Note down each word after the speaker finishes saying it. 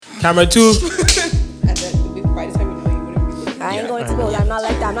Camera 2. And then by the time you know, you wouldn't be. I ain't going to go. I'm not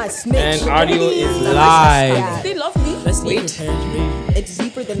like that. I'm not a snitch. And audio is live. They love me. Let's wait. It's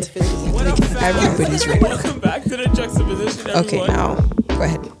deeper than the Philippines. What up, Everybody's ready. Welcome back to the Juxtaposition, everyone. Okay, now go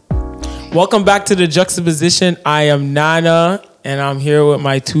ahead. Welcome back to the Juxtaposition. I am Nana, and I'm here with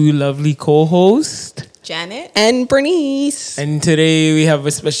my two lovely co-hosts, Janet and Bernice. and today we have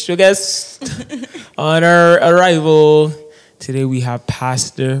a special guest on our arrival. Today we have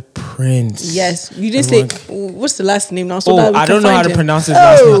Pastor Prince. Yes, you didn't say what's the last name now. So Oh, that we I can don't know find how to him. pronounce his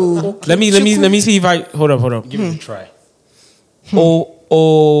last name. Oh, Let me see if I hold up. Give it a try. Hold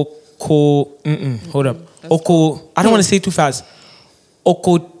up. I don't want to say too fast. You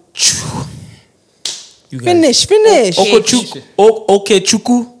guys. Finish.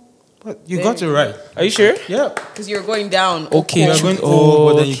 Okechukwu. But you got it right. Are you sure? Yeah. Because you're going down. Okay. You are going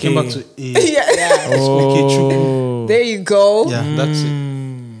but then you came back to A. Yeah. Oh. There you go. Yeah, that's it.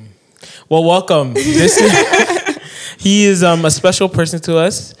 Well, welcome. He is a special person to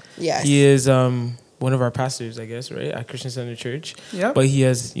us. Yes. He is one of our pastors, I guess, right, at Christian Center Church. Yeah. But he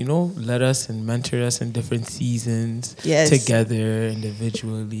has, led us and mentored us in different seasons together,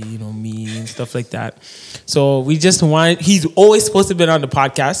 individually, me and stuff like that. So we just he's always supposed to be on the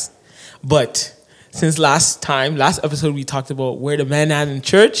podcast, but since last episode, we talked about where the men at in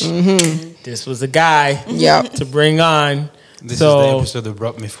church. Mm-hmm. This was a guy to bring on. This is the episode that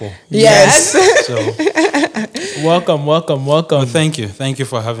brought me for. Yes. So, welcome. well, thank you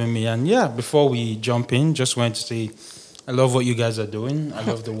for having me. And before we jump in, just wanted to say, I love what you guys are doing. I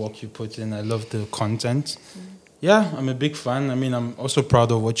love the work you put in. I love the content. Yeah, I'm a big fan. I mean, I'm also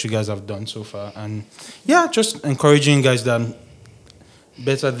proud of what you guys have done so far. And just encouraging you guys that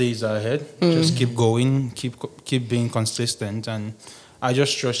better days are ahead. Just keep going, keep being consistent, and I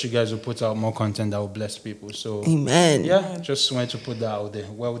just trust you guys will put out more content that will bless people. So, Amen. Yeah, just wanted to put that out there.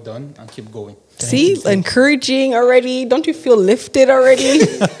 Well done, and keep going. See, encouraging already. Don't you feel lifted already?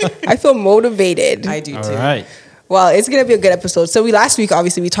 I feel motivated. I do too. All right. Well, it's going to be a good episode. So last week,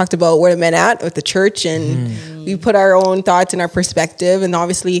 obviously, we talked about where the men at with the church, and we put our own thoughts and our perspective. And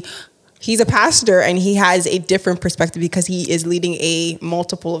obviously, he's a pastor, and he has a different perspective because he is leading a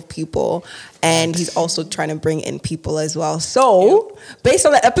multiple of people, and he's also trying to bring in people as well. So, based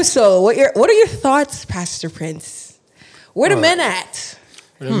on that episode, what are your thoughts, Pastor Prince? Where the men at?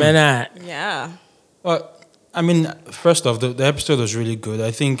 Where the men at? Yeah. Well, I mean, first off, the episode was really good.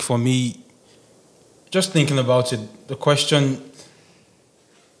 I think for me, just thinking about it, the question,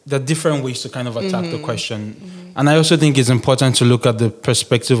 there are different ways to kind of attack the question. And I also think it's important to look at the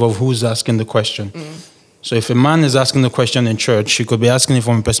perspective of who's asking the question. So if a man is asking the question in church, he could be asking it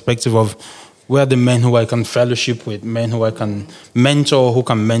from a perspective of where are the men who I can fellowship with, men who I can mentor, who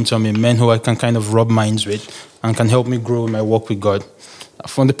can mentor me, men who I can kind of rub minds with and can help me grow in my walk with God.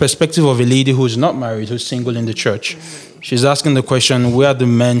 From the perspective of a lady who's not married, who's single in the church, she's asking the question, where are the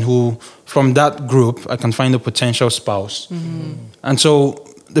men who, from that group, I can find a potential spouse? And so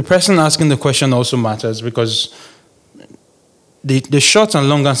the person asking the question also matters because the short and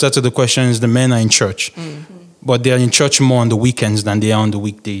long answer to the question is the men are in church, but they are in church more on the weekends than they are on the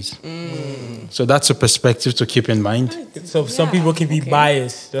weekdays. So that's a perspective to keep in mind. So some people can be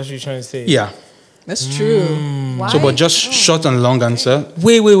biased. That's what you're trying to say. Yeah. That's true. So, but just short and long answer.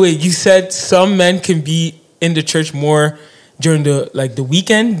 Wait. You said some men can be in the church more during the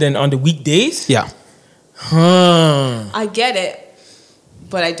weekend than on the weekdays? Yeah. I get it,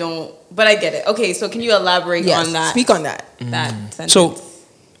 but I don't. But I get it. Okay, so can you elaborate on that? Speak on that. That sentence. So,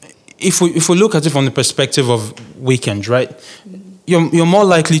 if we look at it from the perspective of weekends, right? You're more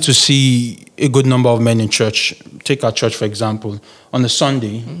likely to see a good number of men in church. Take our church, for example, on a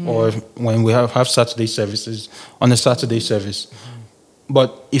Sunday or when we have Saturday services, on a Saturday service.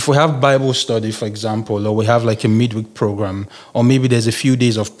 But if we have Bible study, for example, or we have like a midweek program, or maybe there's a few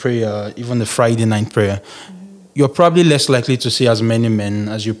days of prayer, even the Friday night prayer, you're probably less likely to see as many men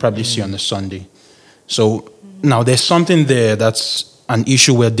as you probably see on a Sunday. So now there's something there that's an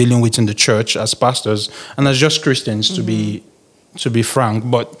issue we're dealing with in the church as pastors and as just Christians, to be frank.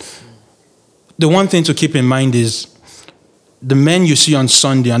 But the one thing to keep in mind is the men you see on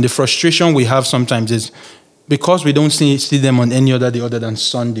Sunday, and the frustration we have sometimes is because we don't see them on any other day other than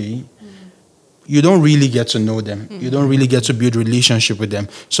Sunday, you don't really get to know them. You don't really get to build relationship with them.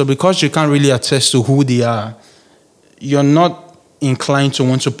 So because you can't really attest to who they are, you're not inclined to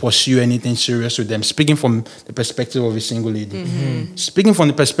want to pursue anything serious with them. Speaking from the perspective of a single lady. Speaking from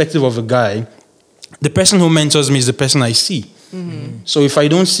the perspective of a guy, the person who mentors me is the person I see. So if I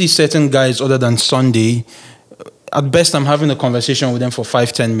don't see certain guys other than Sunday, at best I'm having a conversation with them for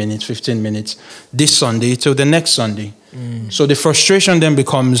 5, 10 minutes, 15 minutes, this Sunday till the next Sunday. So the frustration then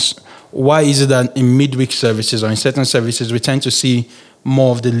becomes, why is it that in midweek services or in certain services we tend to see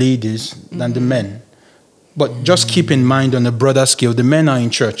more of the ladies than the men? But just keep in mind, on a broader scale, the men are in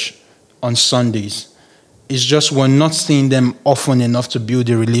church on Sundays. It's just we're not seeing them often enough to build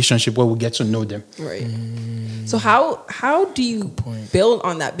a relationship where we get to know them. Right. So how do you build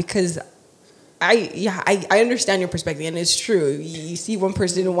on that? Because I understand your perspective, and it's true. You see one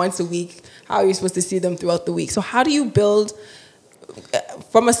person once a week. How are you supposed to see them throughout the week? So how do you build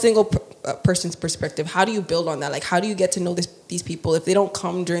from a single person's perspective? How do you build on that? Like, how do you get to know these people if they don't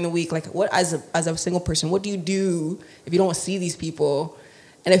come during the week? Like, what as a single person, what do you do if you don't see these people?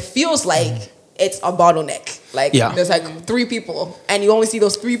 And it feels like it's a bottleneck. Like, there's like 3 people, and you only see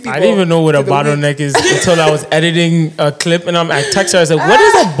those 3 people. I didn't even know what a bottleneck is until I was editing a clip, and I texted her. I said, "What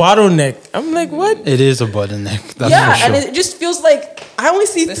is a bottleneck?" I'm like, "What?" It is a bottleneck. That's yeah, for sure. and it just feels like I only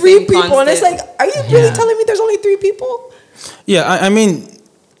see 3 people, and it's like, are you really telling me there's only 3 people? Yeah, I mean,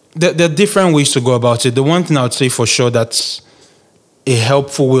 there are different ways to go about it. The one thing I would say for sure that's a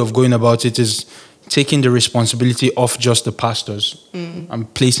helpful way of going about it is taking the responsibility off just the pastors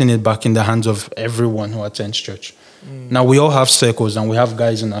and placing it back in the hands of everyone who attends church. Now, we all have circles, and we have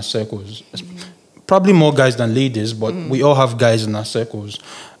guys in our circles. Probably more guys than ladies, but we all have guys in our circles.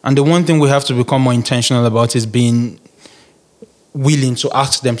 And the one thing we have to become more intentional about is being willing to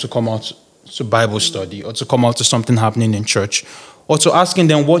ask them to come out to Bible study, or to come out to something happening in church, or to asking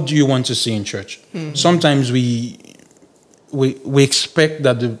them, what do you want to see in church? Sometimes we expect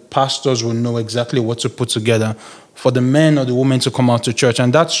that the pastors will know exactly what to put together for the men or the women to come out to church,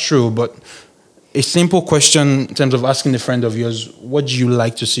 and that's true. But a simple question in terms of asking a friend of yours, what do you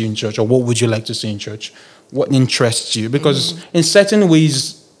like to see in church, or what would you like to see in church? What interests you? Because in certain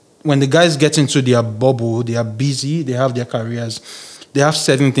ways, when the guys get into their bubble, they are busy, they have their careers, they have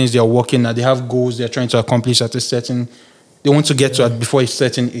certain things they are working at, they have goals they're trying to accomplish at they want to get to before a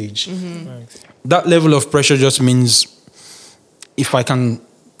certain age. That level of pressure just means, if I can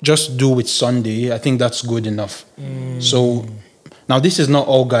just do with Sunday, I think that's good enough. So now, this is not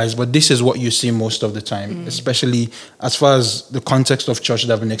all guys, but this is what you see most of the time, especially as far as the context of church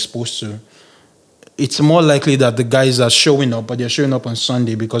that I've been exposed to. It's more likely that the guys are showing up, but they're showing up on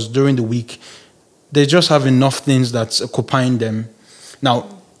Sunday because during the week, they just have enough things that's occupying them. Now,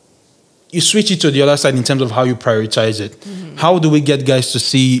 you switch it to the other side in terms of how you prioritize it. How do we get guys to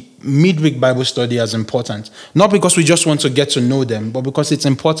see midweek Bible study as important? Not because we just want to get to know them, but because it's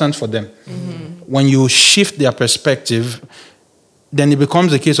important for them. When you shift their perspective, then it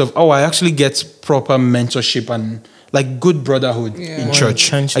becomes a case of, I actually get proper mentorship and like good brotherhood in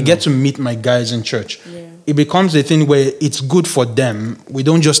church. I get to meet my guys in church. It becomes a thing where it's good for them. We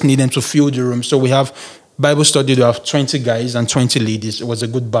don't just need them to fill the room. So we have Bible study to have 20 guys and 20 ladies. It was a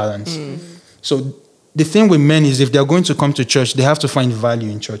good balance. So the thing with men is, if they're going to come to church, they have to find value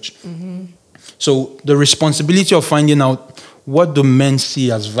in church. So the responsibility of finding out what do men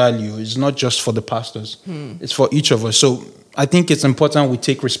see as value is not just for the pastors. It's for each of us. So I think it's important we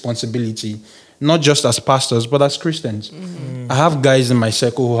take responsibility, not just as pastors, but as Christians. I have guys in my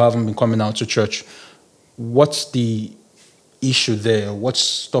circle who haven't been coming out to church. What's the issue there? What's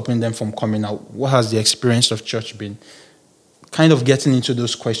stopping them from coming out? What has the experience of church been? Kind of getting into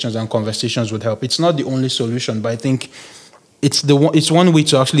those questions and conversations would help. It's not the only solution, but I think it's one way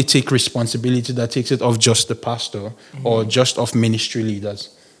to actually take responsibility that takes it off just the pastor or just off ministry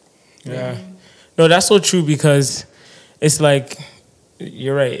leaders. Yeah. No, that's so true, because it's like,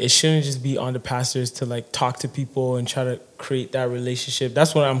 you're right. It shouldn't just be on the pastors to like talk to people and try to create that relationship.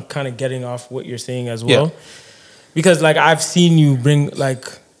 That's what I'm kind of getting off what you're saying as well. Yeah. Because like I've seen you bring like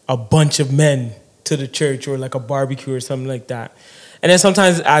a bunch of men to the church, or like a barbecue or something like that. And then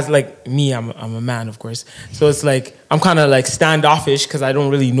sometimes, as like me, I'm a man, of course. So it's like I'm kind of like standoffish because I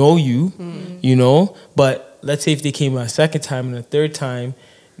don't really know you, you know. But let's say if they came a second time and a third time,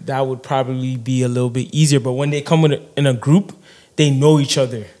 that would probably be a little bit easier. But when they come in a group, they know each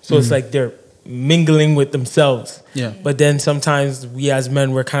other. So it's like they're mingling with themselves. Yeah. But then sometimes we as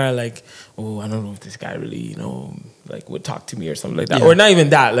men, we're kind of like, I don't know if this guy really, like would talk to me or something like that. Yeah. Or not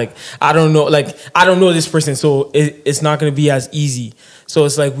even that. Like, I don't know this person. So it's not going to be as easy. So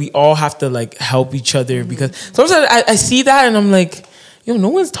it's like we all have to like help each other, because sometimes I see that and I'm like, no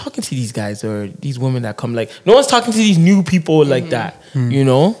one's talking to these guys or these women that come. Like, no one's talking to these new people like that, you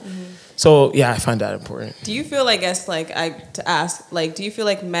know? So, yeah, I find that important. Do you feel, do you feel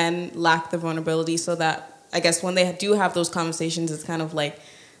like men lack the vulnerability so that, I guess, when they do have those conversations, it's kind of like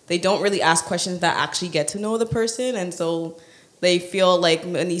they don't really ask questions that actually get to know the person, and so they feel like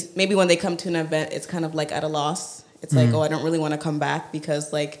maybe when they come to an event, it's kind of like at a loss. It's like, I don't really want to come back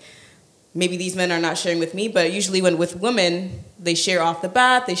because, like, maybe these men are not sharing with me, but usually when with women, they share off the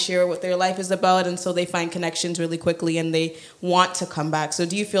bat, they share what their life is about, and so they find connections really quickly and they want to come back. So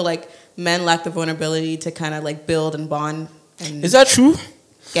do you feel like men lack the vulnerability to kind of like build and bond? And is that true?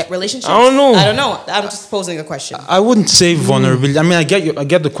 Get relationships? I don't know. I'm just posing a question. I wouldn't say vulnerability. I mean, I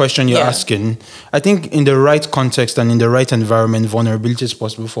get the question you're asking. I think in the right context and in the right environment, vulnerability is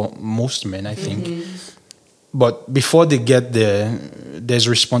possible for most men, I think. But before they get there, there's a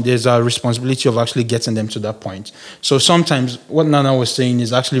responsibility of actually getting them to that point. So sometimes what Nana was saying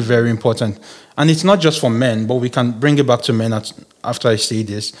is actually very important. And it's not just for men, but we can bring it back to men after I say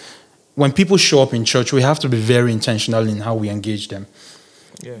this. When people show up in church, we have to be very intentional in how we engage them.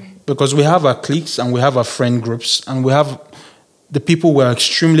 Yeah. Because we have our cliques and we have our friend groups and we have the people we're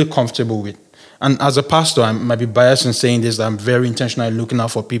extremely comfortable with. And as a pastor, I might be biased in saying this, that I'm very intentionally looking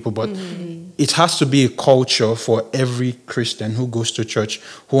out for people, but it has to be a culture for every Christian who goes to church,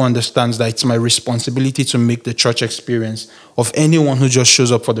 who understands that it's my responsibility to make the church experience of anyone who just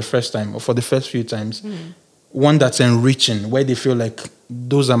shows up for the first time or for the first few times, one that's enriching, where they feel like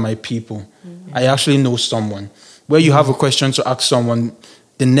those are my people. I actually know someone. Where you have a question to ask someone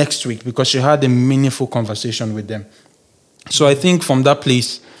the next week because you had a meaningful conversation with them. So I think from that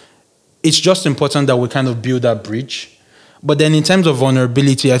place, it's just important that we kind of build that bridge. But then in terms of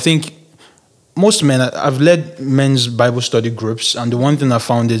vulnerability, I think most men, I've led men's Bible study groups, and the one thing I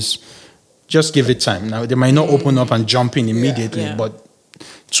found is just give it time. Now, they might not open up and jump in immediately, but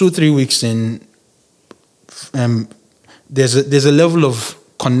 2-3 weeks in, there's a level of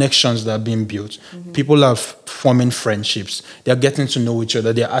connections that are being built. People are forming friendships. They're getting to know each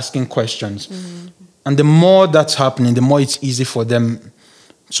other. They're asking questions. And the more that's happening, the more it's easy for them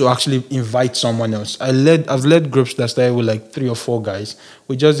to actually invite someone else. I've led groups that started with like 3 or 4 guys.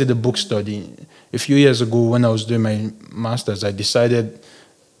 We just did a book study. A few years ago when I was doing my master's, I decided,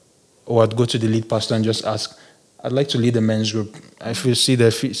 I'd go to the lead pastor and just ask, I'd like to lead a men's group. I see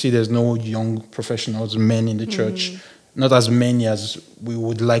there's no young professionals, men in the church, not as many as we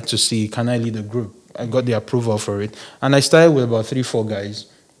would like to see. Can I lead a group? I got the approval for it. And I started with about 3-4 guys.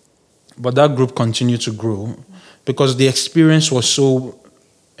 But that group continued to grow because the experience was so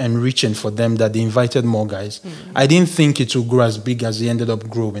enriching for them that they invited more guys. I didn't think it would grow as big as it ended up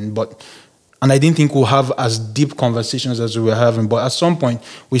growing, and I didn't think we'll have as deep conversations as we were having. But at some point,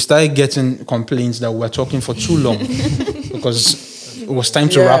 we started getting complaints that we were talking for too long because it was time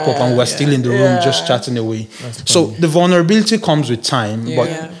to wrap up and we were still in the room just chatting away. So the vulnerability comes with time,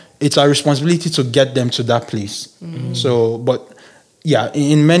 but it's our responsibility to get them to that place. So, but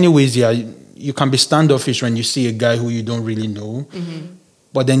in many ways, you can be standoffish when you see a guy who you don't really know.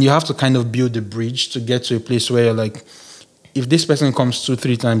 But then you have to kind of build a bridge to get to a place where you're like, if this person comes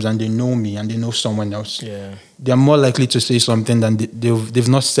 2-3 times and they know me and they know someone else, they're more likely to say something than they've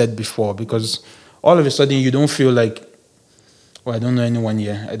not said before, because all of a sudden you don't feel like, I don't know anyone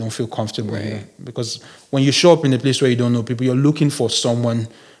here. I don't feel comfortable here. Because when you show up in a place where you don't know people, you're looking for someone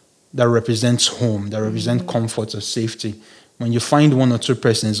that represents home, that represents comfort or safety. When you find 1 or 2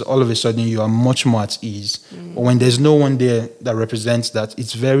 persons, all of a sudden you are much more at ease. But when there's no one there that represents that,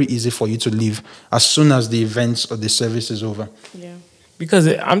 it's very easy for you to leave as soon as the events or the service is over. Yeah. Because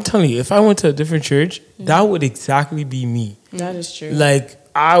I'm telling you, if I went to a different church, that would exactly be me. That is true. Like,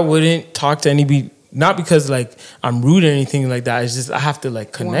 I wouldn't talk to anybody, not because like I'm rude or anything like that. It's just I have to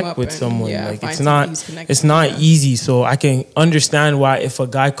like connect with someone. Like it's not easy. So I can understand why if a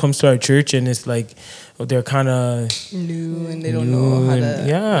guy comes to our church and it's like they're kind of new and they don't know how to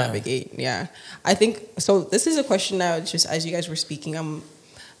navigate. Yeah, I think so. This is a question that just as you guys were speaking,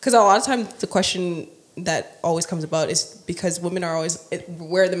 because a lot of times the question that always comes about is because women are always,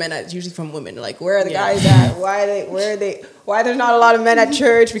 where are the men at? It's usually from women. Like, where are the guys at? Why there's not a lot of men at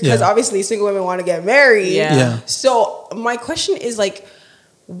church? Because obviously single women want to get married. So my question is like,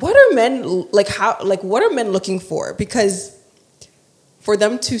 what are men what are men looking for? Because for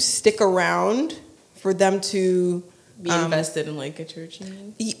them to stick around, for them to be invested in like a church,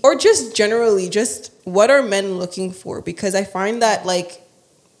 or just generally, just what are men looking for? Because I find that like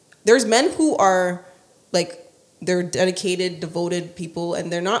there's men who are like, they're dedicated, devoted people,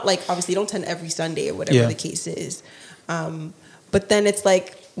 and they're not like, obviously don't attend every Sunday or whatever the case is. But then it's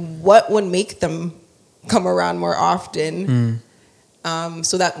like, what would make them come around more often?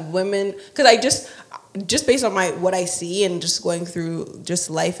 So that women, because I just based on what I see and just going through just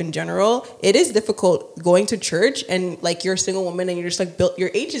life in general, it is difficult going to church and like you're a single woman and you're just like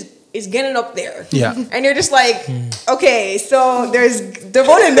your age is getting up there. And you're just like, okay, so there's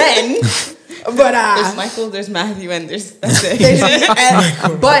devoted men, but there's Michael, there's Matthew, and that's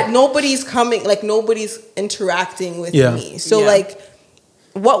it. But nobody's coming, like nobody's interacting with me. So like,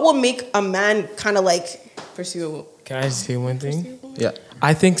 what will make a man kind of like pursue? Can I say one thing? Yeah.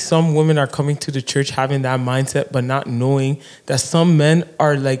 I think some women are coming to the church having that mindset, but not knowing that some men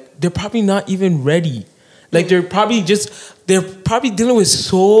are like, they're probably not even ready. Like they're probably dealing with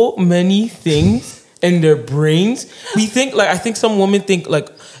so many things in their brains. I think some women think like,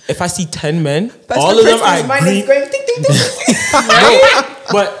 if I see 10 men, all of them are green.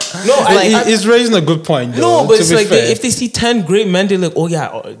 But no, he's raising a good point. Though, no, but it's like if they see 10 great men, they're like, oh yeah,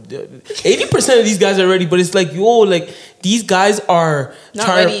 80% of these guys are ready. But it's like, like these guys are not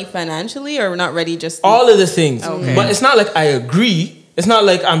ready financially, or not ready just all of the things. Okay. But it's not like I agree. It's not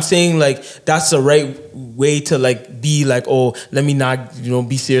like I'm saying like that's the right way to like be like, oh, let me not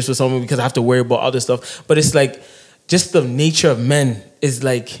be serious with someone because I have to worry about other stuff. But it's like just the nature of men is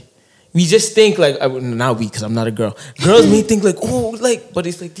like, we just think like, not we, because I'm not a girl. Girls may think like, oh, like, but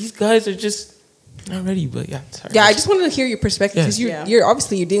it's like these guys are just not ready. But yeah, sorry. Yeah, I just wanted to hear your perspective because Yeah. you're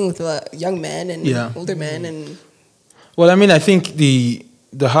obviously dealing with young men and older men and. Well, I mean, I think the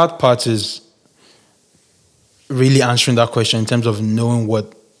hard part is really answering that question in terms of knowing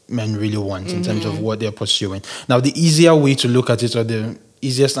what men really want, in terms of what they're pursuing. Now, the easier way to look at it, or the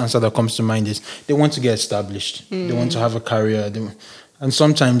easiest answer that comes to mind, is they want to get established. They want to have a career. And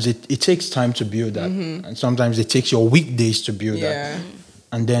sometimes it takes time to build that. And sometimes it takes your weekdays to build that.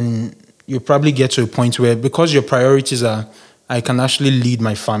 And then you probably get to a point where, because your priorities are, I can actually lead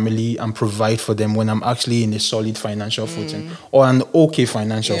my family and provide for them when I'm actually in a solid financial footing, or an okay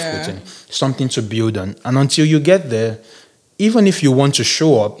financial footing, something to build on. And until you get there, even if you want to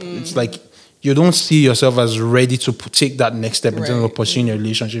show up, it's like you don't see yourself as ready to take that next step in terms of pursuing a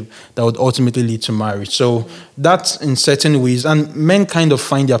relationship that would ultimately lead to marriage. So that's in certain ways. And men kind of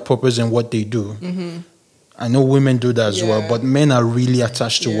find their purpose in what they do. I know women do that as well, but men are really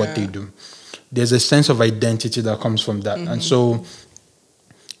attached to what they do. There's a sense of identity that comes from that. And so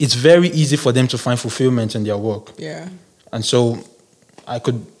it's very easy for them to find fulfillment in their work. Yeah. And so I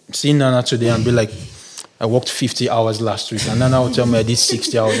could see Nana today and be like, I worked 50 hours last week. And Nana would tell me I did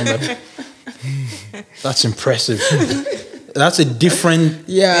 60 hours. I'm like, that's impressive. That's a different...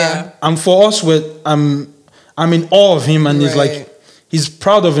 Yeah. And for us, I'm in awe of him, and he's like, he's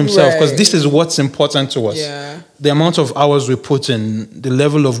proud of himself because this is what's important to us. Yeah. The amount of hours we put in, the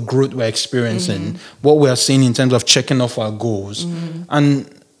level of growth we're experiencing, what we are seeing in terms of checking off our goals. And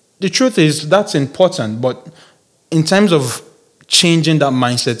the truth is that's important, but in terms of changing that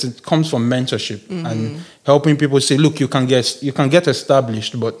mindset, it comes from mentorship and helping people say, look, you can get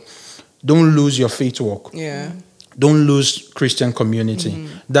established, but don't lose your faith walk. Yeah. Don't lose Christian community.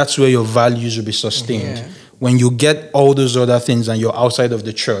 That's where your values will be sustained. When you get all those other things and you're outside of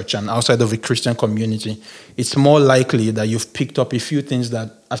the church and outside of a Christian community, it's more likely that you've picked up a few things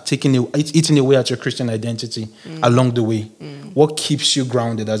that have eaten away at your Christian identity along the way. What keeps you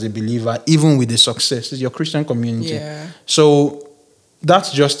grounded as a believer, even with the success, is your Christian community. Yeah. So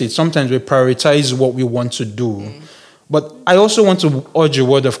that's just it. Sometimes we prioritize what we want to do. But I also want to urge a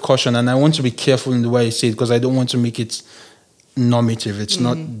word of caution, and I want to be careful in the way I say it because I don't want to make it normative. It's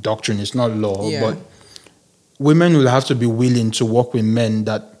not doctrine, it's not law, but women will have to be willing to work with men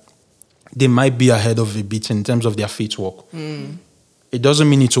that they might be ahead of a bit in terms of their faith walk. It doesn't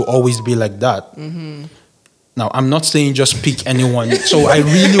mean it will always be like that. Now, I'm not saying just pick anyone. So I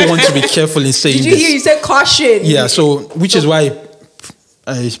really want to be careful in saying this. Did you hear? You said caution. Yeah, which is why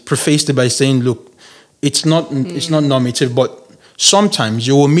I prefaced it by saying, look, it's not normative, but sometimes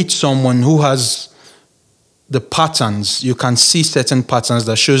you will meet someone who has the patterns. You can see certain patterns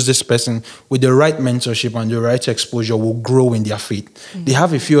that shows this person with the right mentorship and the right exposure will grow in their faith. They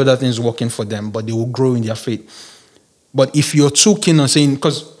have a few other things working for them, but they will grow in their faith. But if you're too keen on saying,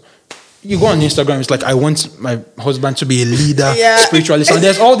 because you go on Instagram, it's like, I want my husband to be a leader, spiritualist. And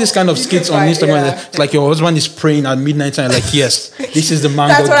there's all these kind of skits on Instagram. It's like your husband is praying at midnight and like, yes, this is the man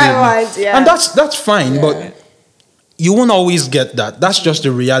that's God what gave I me. want, yeah. And that's fine, but you won't always get that. That's just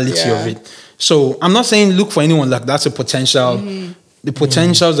the reality of it. So I'm not saying look for anyone like that's a potential. The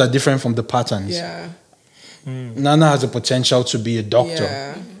potentials are different from the patterns. Yeah. Nana has a potential to be a doctor.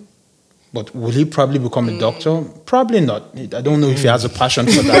 Yeah. But will he probably become a doctor? Probably not. I don't know if he has a passion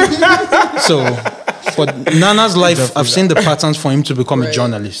for that. But Nana's life, I've seen the patterns for him to become a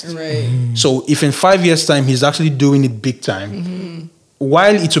journalist. Right. So if in 5 years' time he's actually doing it big time,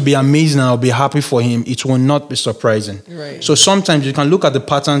 while it will be amazing and I'll be happy for him, it will not be surprising. Right. So sometimes you can look at the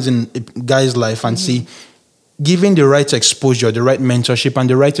patterns in a guy's life and see, given the right exposure, the right mentorship, and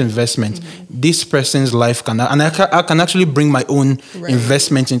the right investment, this person's life can... And I can actually bring my own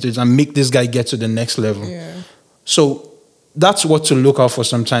investment into it and make this guy get to the next level. Yeah. So that's what to look out for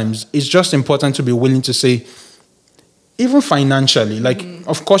sometimes. It's just important to be willing to say, even financially, like,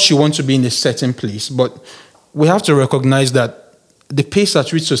 of course you want to be in a certain place, but we have to recognize that the pace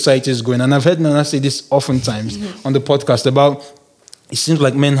at which society is going, and I've heard Nana say this oftentimes on the podcast about, it seems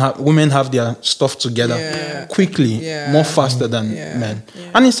like women have their stuff together quickly, more faster than men.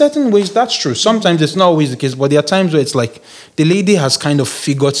 Yeah. And in certain ways, that's true. Sometimes it's not always the case, but there are times where it's like the lady has kind of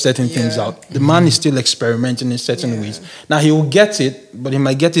figured certain things out. The man is still experimenting in certain ways. Now, he will get it, but he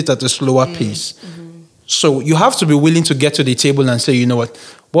might get it at a slower pace. So you have to be willing to get to the table and say, you know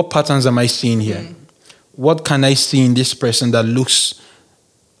what patterns am I seeing here? What can I see in this person that looks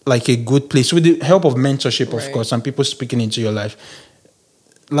like a good place? With the help of mentorship, of course, and people speaking into your life.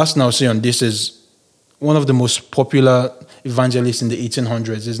 Last thing I'll say on this is one of the most popular evangelists in the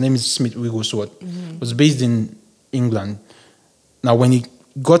 1800s. His name is Smith Wigglesworth. Was based in England. Now, when he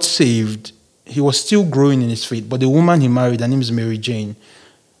got saved, he was still growing in his faith. But the woman he married, her name is Mary Jane,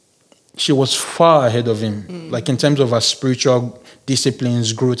 she was far ahead of him, like in terms of her spiritual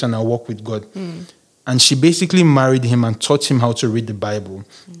disciplines, growth, and her walk with God. And she basically married him and taught him how to read the Bible,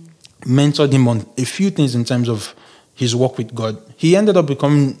 mentored him on a few things in terms of his walk with God. He ended up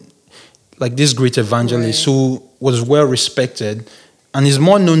becoming like this great evangelist who was well respected and is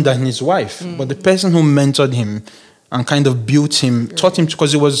more known than his wife. But the person who mentored him and kind of built him, taught him,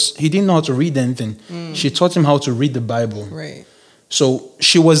 because he didn't know how to read anything. She taught him how to read the Bible. Right. So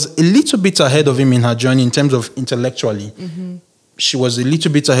she was a little bit ahead of him in her journey in terms of intellectually. She was a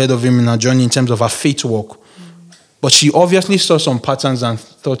little bit ahead of him in her journey in terms of her faith walk. But she obviously saw some patterns and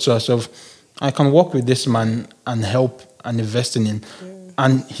thought to herself, I can work with this man and help and invest in him.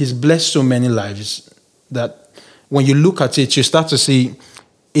 And he's blessed so many lives that when you look at it, you start to see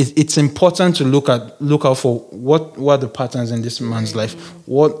it's important to look out for what are the patterns in this man's life.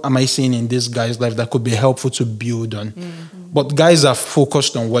 What am I seeing in this guy's life that could be helpful to build on? But guys are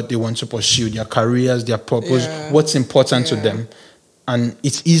focused on what they want to pursue, their careers, their purpose, what's important to them. And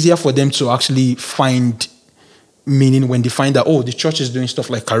it's easier for them to actually find meaning when they find that, the church is doing stuff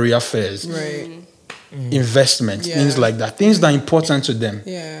like career fairs, investments, things like that. Things that are important to them.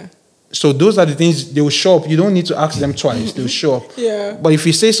 So those are the things, they will show up. You don't need to ask them twice. They'll show up. But if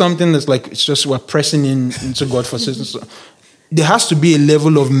you say something that's like, it's just we're pressing into God for certain, there has to be a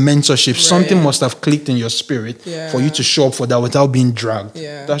level of mentorship. Something must have clicked in your spirit for you to show up for that without being dragged.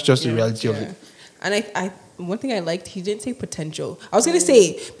 That's just the reality of it. And I one thing I liked, he didn't say potential. I was going to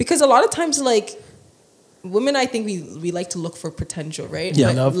say, because a lot of times, like, women, I think we like to look for potential, right?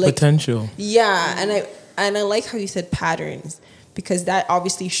 Yeah, love potential. Yeah, and I like how you said patterns, because that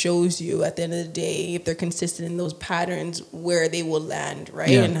obviously shows you at the end of the day, if they're consistent in those patterns, where they will land, right?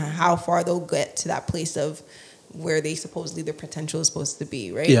 And how far they'll get to that place of where they supposedly their potential is supposed to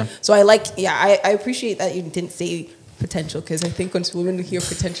be, right? So I appreciate that you didn't say potential, because I think when women hear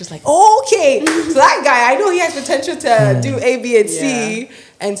potential, it's like, okay, so that guy, I know he has potential to do A, B, and C,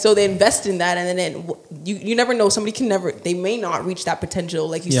 and so they invest in that, and then you never know, they may not reach that potential,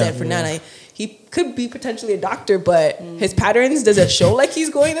 like you said, for Nana. He could be potentially a doctor, but his patterns, does it show like he's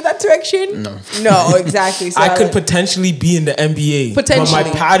going in that direction? No, exactly. So I could potentially be in the NBA. Potentially.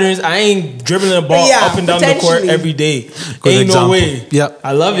 But my patterns, I ain't dribbling the ball up and down the court every day. Ain't no way.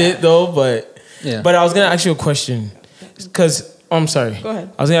 I love it though, but I was gonna ask you a question. Because, I'm sorry. Go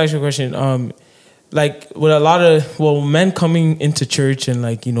ahead. I was going to ask you a question. Like, with a lot of, men coming into church and,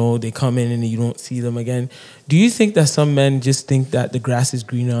 like, they come in and you don't see them again. Do you think that some men just think that the grass is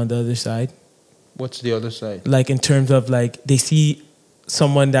greener on the other side? What's the other side? Like, in terms of, like, they see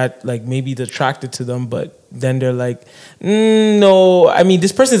someone that, like, maybe is attracted to them, but then they're like, no, I mean,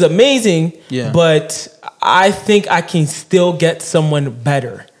 this person is amazing, but I think I can still get someone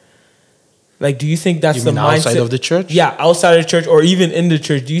better. Like, do you think that's the mindset outside of the church? Yeah, outside of the church or even in the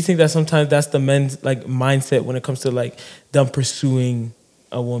church. Do you think that sometimes that's the men's like mindset when it comes to like them pursuing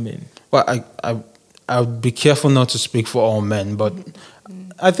a woman? Well, I would be careful not to speak for all men, but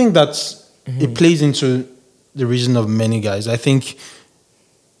I think it plays into the reason of many guys. I think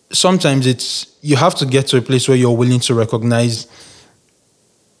sometimes you have to get to a place where you're willing to recognize,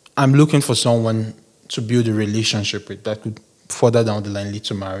 I'm looking for someone to build a relationship with that could further down the line lead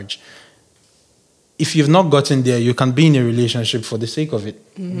to marriage. If you've not gotten there, you can be in a relationship for the sake of it.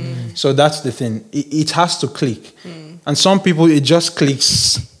 So that's the thing. It has to click. And some people, it just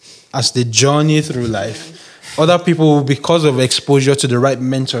clicks as they journey through life. Other people, because of exposure to the right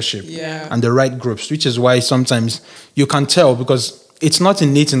mentorship and the right groups, which is why sometimes you can tell, because it's not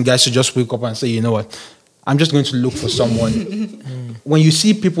innate in guys to just wake up and say, you know what, I'm just going to look for someone. When you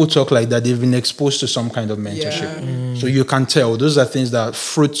see people talk like that, they've been exposed to some kind of mentorship. So you can tell. Those are things that are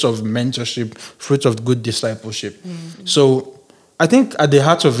fruits of mentorship, fruits of good discipleship. So I think at the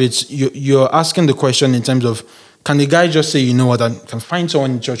heart of it, you're asking the question in terms of, Can the guy just say, you know what, I can find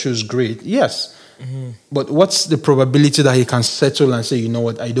someone in church who's great? Yes. But what's the probability that he can settle and say, you know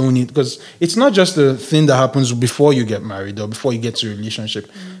what, I don't need... Because it's not just the thing that happens before you get married or before you get to a relationship.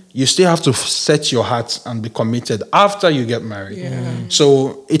 You still have to set your heart and be committed after you get married.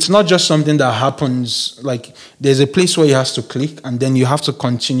 So it's not just something that happens, like there's a place where it has to click and then you have to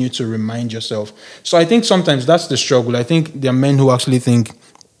continue to remind yourself. So I think sometimes that's the struggle. I think there are men who actually think,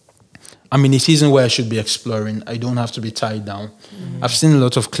 I'm in a season where I should be exploring. I don't have to be tied down. I've seen a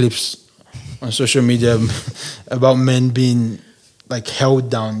lot of clips on social media about men being like held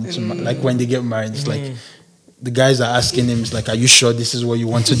down to, like when they get married. It's like the guys are asking him, it's like, are you sure this is what you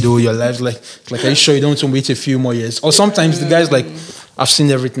want to do with your life? Like, are you sure you don't want to wait a few more years? Or sometimes the guy's like, I've seen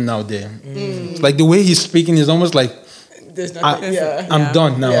everything out there. Like the way he's speaking is almost like, I'm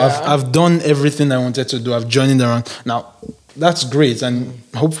done now. I've done everything I wanted to do. I've journeyed around. Now, that's great. And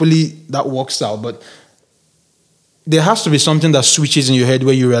hopefully that works out. But there has to be something that switches in your head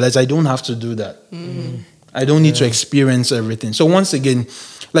where you realize, I don't have to do that. I don't need to experience everything. So once again,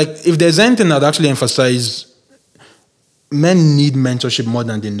 like if there's anything I'd actually emphasize, men need mentorship more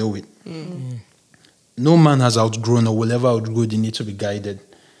than they know it. No man has outgrown or will ever outgrow the need to be guided.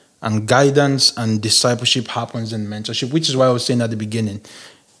 And guidance and discipleship happens in mentorship, which is why I was saying at the beginning,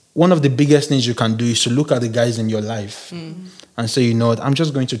 one of the biggest things you can do is to look at the guys in your life and say, you know what, I'm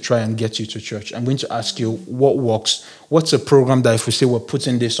just going to try and get you to church. I'm going to ask you what works. What's a program that if we say we're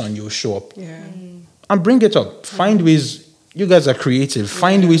putting this on, you'll show up? And bring it up. Find ways. You guys are creative.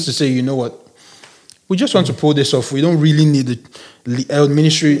 Find ways to say, you know what, we just want to pull this off. We don't really need the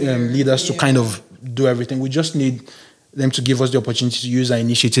ministry leaders to kind of do everything. We just need them to give us the opportunity to use our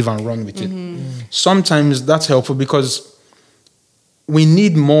initiative and run with it. Sometimes that's helpful because we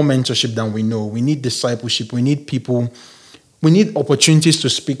need more mentorship than we know. We need discipleship. We need people. We need opportunities to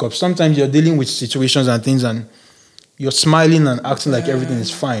speak up. Sometimes you're dealing with situations and things and you're smiling and acting like everything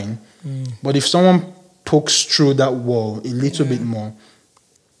is fine. But if someone pokes through that wall a little bit more,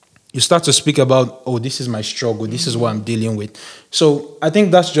 you start to speak about, oh, this is my struggle. This is what I'm dealing with. So I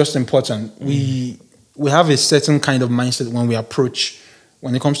think that's just important. We have a certain kind of mindset when we approach,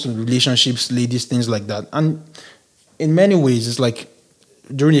 when it comes to relationships, ladies, things like that. And in many ways, it's like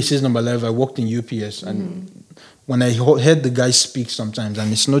during the season of my life, I worked in UPS. And when I heard the guys speak sometimes, and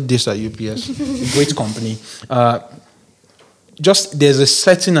it's not this at UPS, a great company, just there's a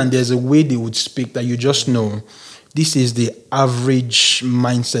setting and there's a way they would speak that you just know this is the average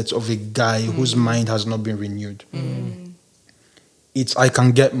mindset of a guy whose mind has not been renewed. It's, I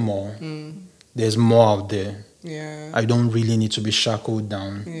can get more. There's more out there. I don't really need to be shackled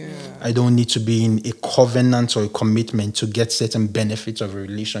down. I don't need to be in a covenant or a commitment to get certain benefits of a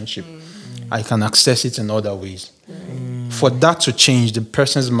relationship. I can access it in other ways. For that to change, the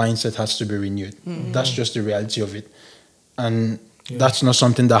person's mindset has to be renewed. That's just the reality of it. And that's not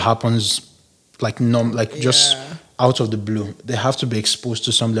something that happens like just out of the blue. They have to be exposed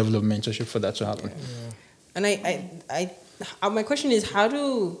to some level of mentorship for that to happen. And my question is,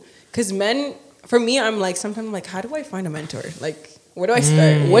 because men, for me, I'm like, sometimes I'm like, how do I find a mentor? Like, where do I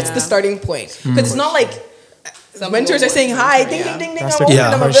start? What's the starting point? Because it's not like mentors are saying, hi, ding, ding, ding, ding,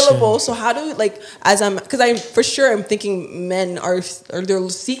 I'm available. So how do, like, because I'm thinking men are they're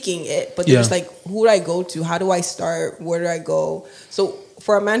seeking it, but they're just like, who do I go to? How do I start? Where do I go? So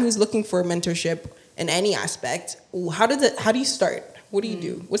for a man who's looking for mentorship in any aspect, how do you start? What do you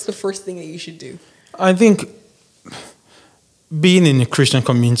do? What's the first thing that you should do? I think being in a Christian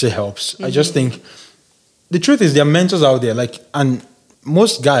community helps. I just think the truth is there are mentors out there, like, and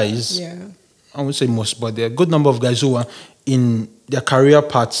most guys, I won't say most, but there are a good number of guys who are in their career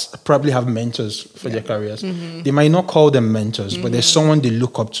paths probably have mentors for their careers. They might not call them mentors, but there's someone they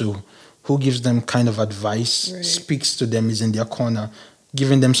look up to who gives them kind of advice, speaks to them, is in their corner,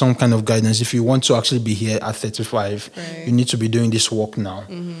 giving them some kind of guidance. If you want to actually be here at 35, you need to be doing this work now.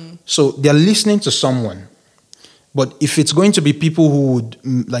 So they're listening to someone. But if it's going to be people who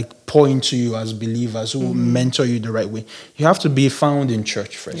would like pour into you as believers, who will mentor you the right way, you have to be found in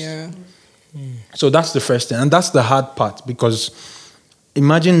church first. So that's the first thing. And that's the hard part, because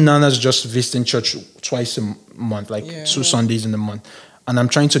imagine Nana's just visiting church twice a month, like 2 Sundays in a month. And I'm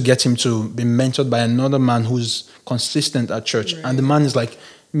trying to get him to be mentored by another man who's consistent at church. And the man is like,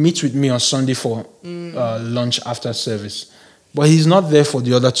 meet with me on Sunday for lunch after service. But he's not there for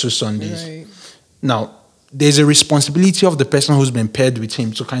the other 2 Sundays. Now, there's a responsibility of the person who's been paired with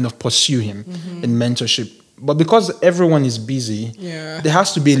him to kind of pursue him in mentorship. But because everyone is busy, there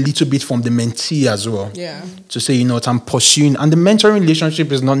has to be a little bit from the mentee as well. To say, you know what, I'm pursuing. And the mentoring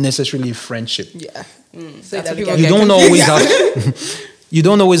relationship is not necessarily a friendship. So you don't always have you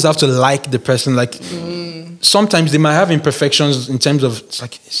don't always have to like the person. Like sometimes they might have imperfections in terms of, it's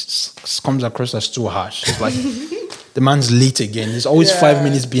like, it comes across as too harsh. It's like, the man's late again. He's always 5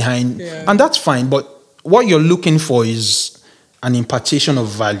 minutes behind. Yeah. And that's fine. But what you're looking for is an impartation of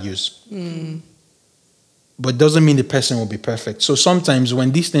values. But it doesn't mean the person will be perfect. So sometimes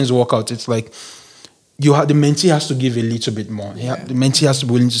when these things work out, it's like, the mentee has to give a little bit more. The mentee has to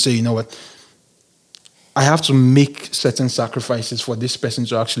be willing to say, you know what, I have to make certain sacrifices for this person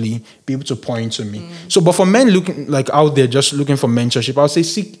to actually be able to pour into me. So, but for men looking like out there just looking for mentorship, I would say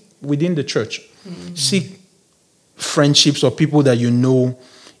seek within the church. Seek friendships or people that you know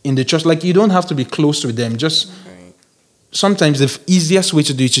in the church. Like, you don't have to be close to them. Just sometimes the easiest way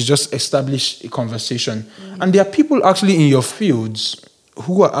to do it is just establish a conversation. And there are people actually in your fields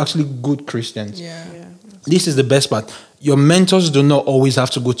who are actually good Christians. This is the best part. Your mentors do not always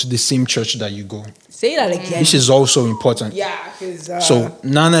have to go to the same church that you go. Say that again. This is also important. So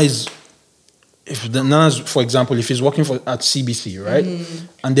Nana's, for example, if he's working at CBC, right?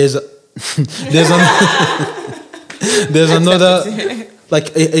 And there's another,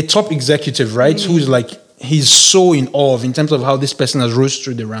 like a top executive, right? Who's like, he's so in awe in terms of how this person has rose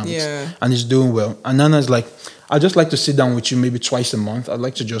through the ranks and is doing well. And Nana's like, I'd just like to sit down with you maybe twice a month. I'd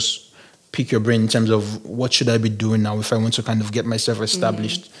like to just pick your brain in terms of what should I be doing now if I want to kind of get myself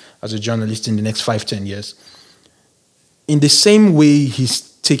established as a journalist in the next 5-10 years. In the same way he's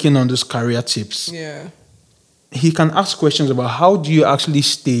taking on those career tips, he can ask questions about how do you actually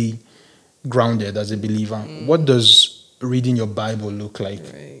stay grounded as a believer? What does reading your Bible look like?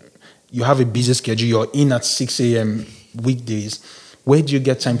 You have a busy schedule, you're in at 6 a.m. weekdays. Where do you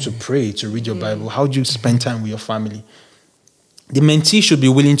get time to pray, to read your Bible? How do you spend time with your family? The mentee should be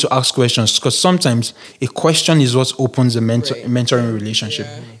willing to ask questions, because sometimes a question is what opens a mentoring relationship.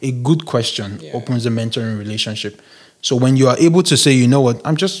 A good question opens a mentoring relationship. So when you are able to say, you know what,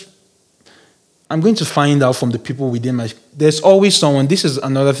 I'm going to find out from the people within there's always someone, this is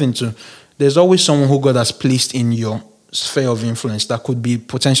another thing too, there's always someone who God has placed in your sphere of influence that could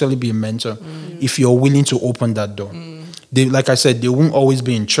potentially be a mentor if you're willing to open that door. They, like I said, they won't always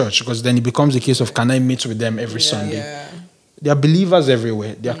be in church, because then it becomes a case of, can I meet with them every Sunday? There are believers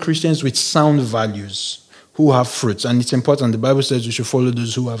everywhere. There are Christians with sound values who have fruits. And it's important. The Bible says we should follow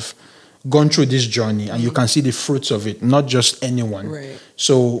those who have gone through this journey, and you can see the fruits of it, not just anyone.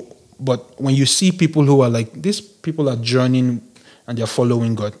 So, but when you see people who are like, these people are journeying and they're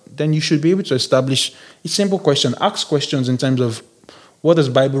following God, then you should be able to establish a simple question. Ask questions in terms of, what does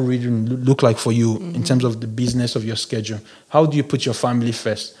Bible reading look like for you in terms of the business of your schedule? How do you put your family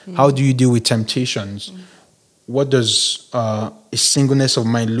first? How do you deal with temptations? What does a singleness of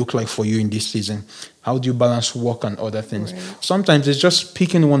mind look like for you in this season? How do you balance work and other things? Sometimes it's just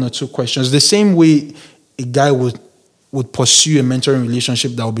picking one or two questions. The same way a guy would pursue a mentoring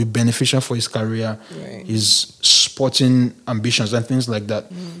relationship that would be beneficial for his career, his sporting ambitions and things like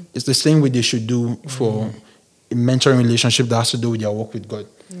that. It's the same way they should do for a mentoring relationship that has to do with your work with God.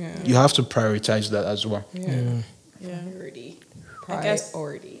 You have to prioritize that as well.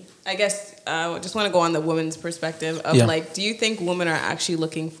 Priority. I guess I just want to go on the woman's perspective of like, do you think women are actually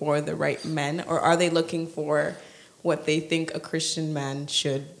looking for the right men, or are they looking for what they think a Christian man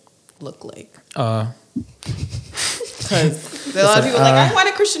should look like? Because there are a lot of people like, I want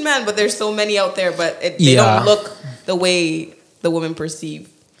a Christian man, but there's so many out there, but they don't look the way the women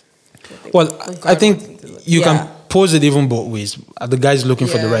perceive. Well, I think you can pose it even both ways. Are the guys looking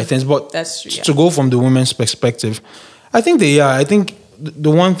for the right things? But that's true, to go from the women's perspective, I think they are. I think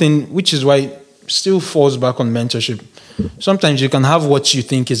the one thing, which is why it still falls back on mentorship, sometimes you can have what you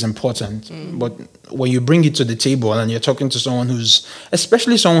think is important, but when you bring it to the table and you're talking to someone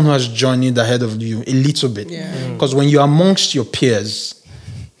especially someone who has journeyed ahead of you a little bit, because when you're amongst your peers,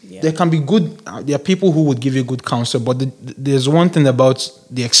 there can be there are people who would give you good counsel, but there's one thing about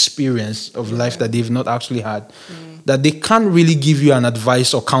the experience of life that they've not actually had, that they can't really give you an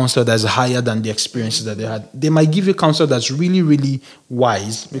advice or counsel that's higher than the experiences that they had. They might give you counsel that's really, really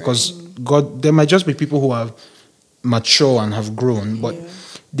wise, because there might just be people who are mature and have grown, but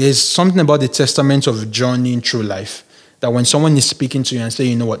there's something about the testament of journeying through life that when someone is speaking to you and saying,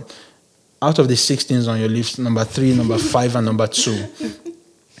 you know what, out of the 6 things on your list, number 3, number 5, and number 2,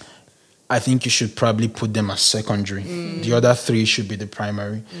 I think you should probably put them as secondary. The other 3 should be the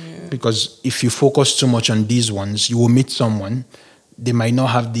primary. Because if you focus too much on these ones, you will meet someone, they might not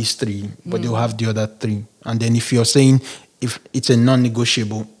have these 3, but they'll have the other 3. And then if you're saying, if it's a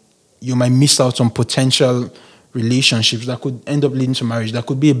non-negotiable, you might miss out on potential relationships that could end up leading to marriage, that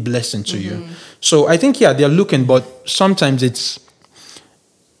could be a blessing to you. So I think, they're looking, but sometimes it's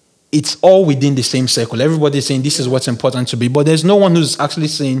all within the same circle. Everybody's saying this is what's important to be, but there's no one who's actually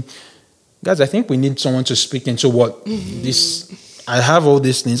saying, guys, I think we need someone to speak into what this. I have all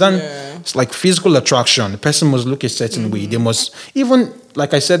these things, and it's like physical attraction. The person must look a certain way. They must, even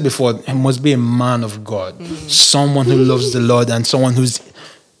like I said before, he must be a man of God, someone who loves the Lord, and someone who's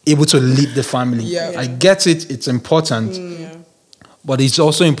able to lead the family. Yeah. I get it; it's important, but it's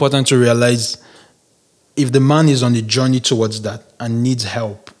also important to realize if the man is on a journey towards that and needs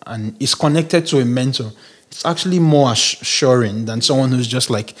help and is connected to a mentor, it's actually more assuring than someone who's just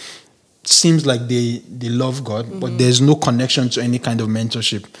like. Seems like they love God, but there's no connection to any kind of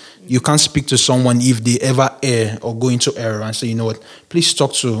mentorship. You can't speak to someone if they ever err or go into error and say, you know what, please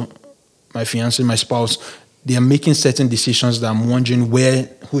talk to my fiancé, my spouse. They are making certain decisions that I'm wondering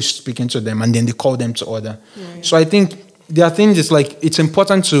who's speaking to them, and then they call them to order. Right. So I think there are things, it's like, it's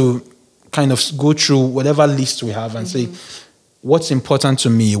important to kind of go through whatever list we have and say, what's important to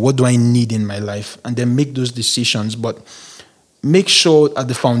me? What do I need in my life? And then make those decisions. But make sure at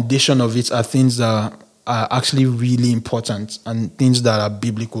the foundation of it are things that are actually really important and things that are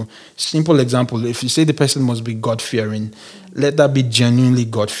biblical. Simple example, if you say the person must be God-fearing, let that be genuinely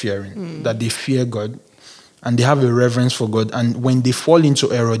God-fearing, that they fear God and they have a reverence for God. And when they fall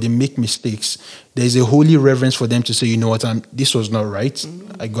into error, they make mistakes, there's a holy reverence for them to say, you know what, this was not right,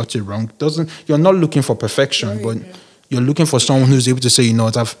 I got it wrong. You're not looking for perfection, but you're looking for someone who's able to say, you know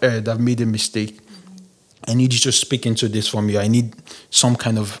what, I've erred, I've made a mistake. I need you to speak into this for me. I need some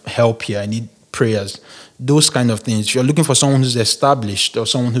kind of help here. I need prayers. Those kind of things. If you're looking for someone who's established or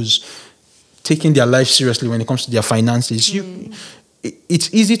someone who's taking their life seriously when it comes to their finances,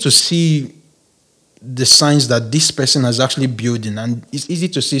 it's easy to see the signs that this person is actually building. And it's easy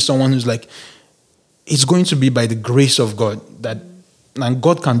to see someone who's like, it's going to be by the grace of God that and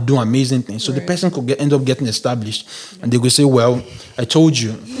God can do amazing things. So the person could end up getting established. And they will say, well, I told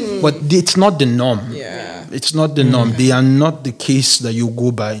you. But it's not the norm. Yeah. It's not the norm. They are not the case that you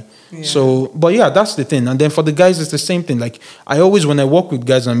go by. Yeah. So, but yeah, that's the thing. And then for the guys, it's the same thing. Like I always, when I work with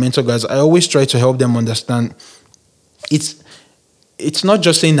guys and mentor guys, I always try to help them understand it's not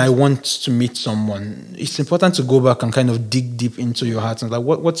just saying I want to meet someone. It's important to go back and kind of dig deep into your heart and like,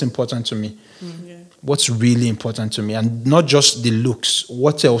 what's important to me? What's really important to me, and not just the looks.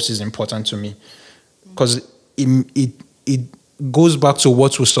 What else is important to me? Because it goes back to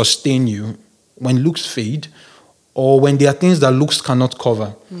what will sustain you when looks fade, or when there are things that looks cannot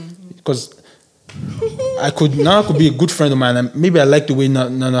cover. Because I could be a good friend of mine, and maybe I like the way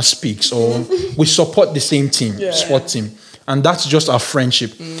Nana speaks, or we support the same team, sport team, and that's just our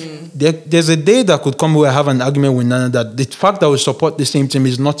friendship. There's a day that could come where I have an argument with Nana that the fact that we support the same team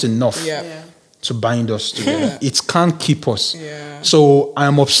is not enough. To bind us together. It can't keep us. So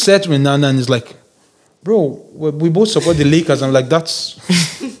I'm upset with Nana and it's like, bro, we both support the Lakers. I'm like, that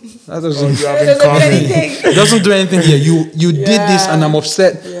doesn't it doesn't do anything here. You did this and I'm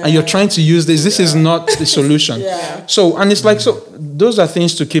upset and you're trying to use this. This is not the solution. So, and it's like, so those are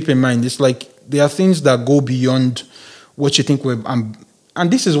things to keep in mind. It's like, there are things that go beyond what you think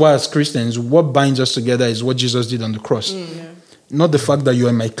and this is why as Christians, what binds us together is what Jesus did on the cross. Not the fact that you're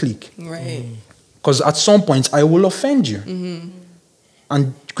in my clique. Right. Because at some point, I will offend you.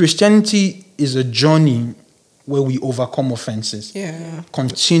 And Christianity is a journey where we overcome offenses.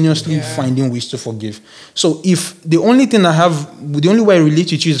 Continuously finding ways to forgive. So if the only way I relate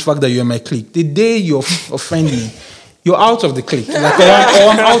to you is the fact that you're my clique, the day you offend me, you're out of the clique. Like, or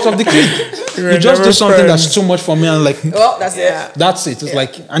I'm out of the clique. You just do something that's too much for me and like, well, that's it. That's it. It's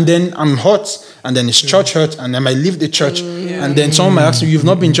like, and then I'm hurt, and then it's church hurt, and then I leave the church, and then someone might ask me, you've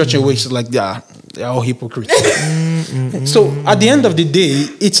not been in church in weeks. It's like, they're all hypocrites. So at the end of the day,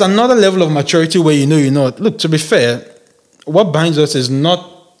 it's another level of maturity where you know. Look, to be fair, what binds us is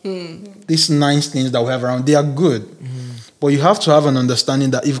not these nice things that we have around. They are good. But you have to have an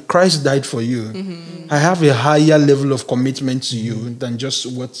understanding that if Christ died for you, I have a higher level of commitment to you than just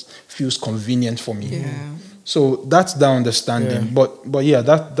what feels convenient for me. So that's the understanding. But yeah,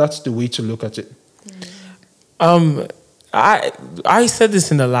 that's the way to look at it. I said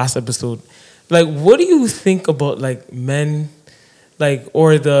this in the last episode. Like, what do you think about like men, like,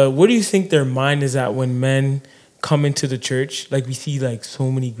 or what do you think their mind is at when men come into the church? Like, we see like so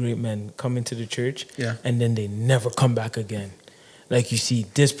many great men come into the church, and then they never come back again. Like, you see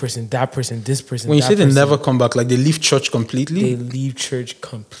this person, that person, this person. When you say they never come back, like they leave church completely? They leave church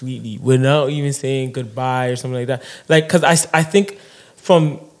completely without even saying goodbye or something like that. Like, because I think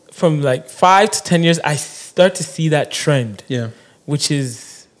from like 5 to 10 years, I start to see that trend. Which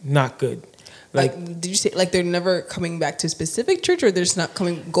is not good. Like, did you say like they're never coming back to a specific church, or they're just not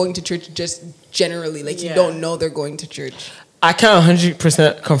going to church just generally? Like, you don't know they're going to church. I can't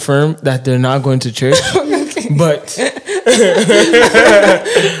 100% confirm that they're not going to church, but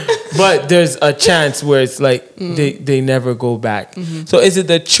but there's a chance where it's like they never go back. So is it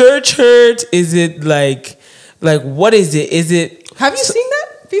the church hurt? Is it like what is it? Is it? Have you seen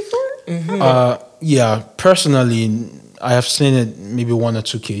that before? Yeah, personally, I have seen it maybe one or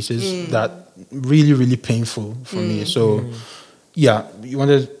two cases that really, really painful for me. So, yeah, you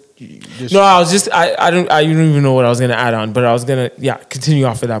want to... No, I was just I don't even know what I was gonna add on, but I was gonna continue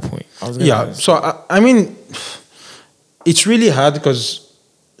off at that point. So I mean, it's really hard because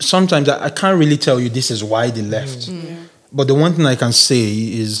sometimes I can't really tell you this is why they left. But the one thing I can say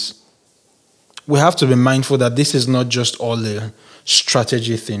is we have to be mindful that this is not just all a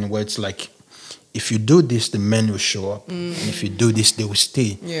strategy thing where it's like, if you do this, the men will show up, and if you do this, they will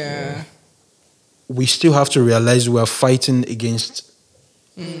stay. Yeah, we still have to realize we are fighting against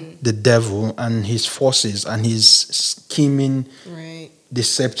the devil and his forces and his scheming,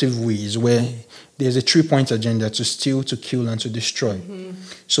 deceptive ways where there's a 3-point agenda: to steal, to kill, and to destroy.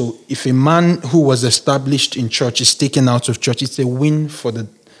 So if a man who was established in church is taken out of church, it's a win for the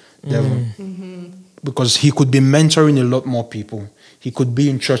devil. Because he could be mentoring a lot more people. He could be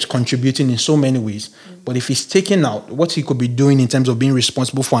in church contributing in so many ways. But if he's taken out, what he could be doing in terms of being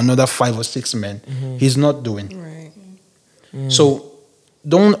responsible for another 5 or 6 men, he's not doing. So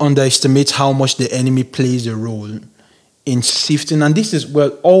don't underestimate how much the enemy plays a role in sifting. And this is, we're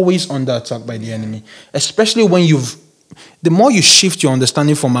always under attack by the enemy. Especially when the more you shift your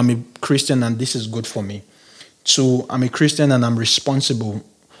understanding from I'm a Christian and this is good for me, to I'm a Christian and I'm responsible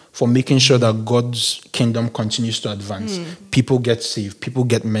for making sure that God's kingdom continues to advance. People get saved. People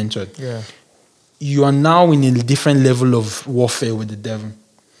get mentored. Yeah. You are now in a different level of warfare with the devil.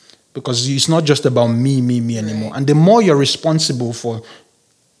 Because it's not just about me anymore. And the more you're responsible for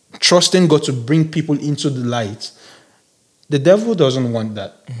trusting God to bring people into the light, the devil doesn't want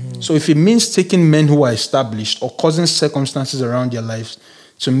that. So if it means taking men who are established or causing circumstances around their lives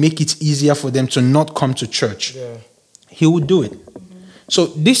to make it easier for them to not come to church, he will do it. So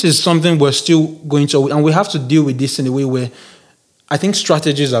this is something we're still going to, and we have to deal with this in a way where I think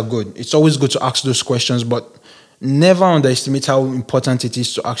strategies are good. It's always good to ask those questions, but never underestimate how important it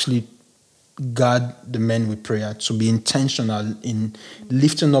is to actually guard the men with prayer, to be intentional in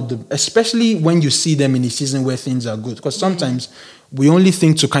lifting up especially when you see them in a season where things are good. Because sometimes we only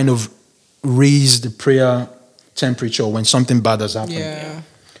think to kind of raise the prayer temperature when something bad has happened. Yeah.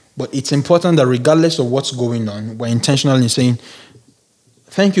 But it's important that regardless of what's going on, we're intentional in saying,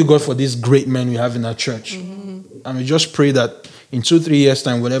 thank you, God, for these great men we have in our church. And we just pray that in 2-3 years'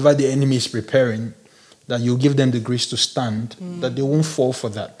 time, whatever the enemy is preparing, that you give them the grace to stand, that they won't fall for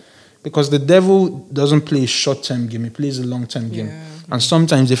that. Because the devil doesn't play a short-term game, he plays a long-term game. And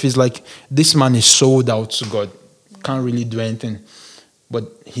sometimes if it's like, this man is sold out to God, can't really do anything,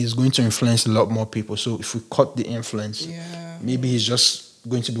 but he's going to influence a lot more people. So if we cut the influence, maybe he's just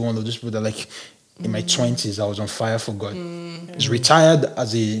going to be one of those people that like, in my 20s, I was on fire for God. He's retired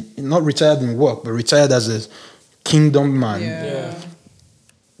not retired in work, but retired as a kingdom man.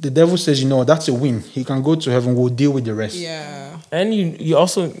 The devil says, that's a win. He can go to heaven. We'll deal with the rest. And you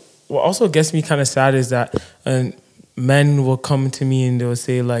also, what also gets me kind of sad is that men will come to me and they'll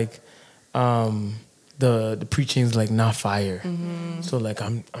say like, the preaching is like not fire. So like,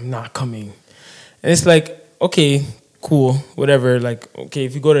 I'm not coming. And it's like, okay, cool, whatever. Like, okay,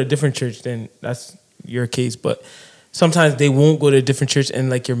 if you go to a different church, then that's your case. But sometimes they won't go to a different church,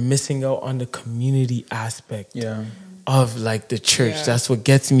 and like you're missing out on the community aspect of like the church. That's what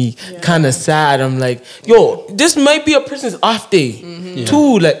gets me kind of sad. I'm like, yo, this might be a person's off day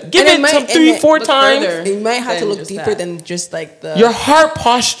too. Like, give it some 3-4 times. You might have to look deeper than just like your heart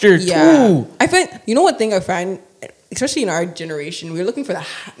posture too. I find, one thing I find, especially in our generation, we're looking for the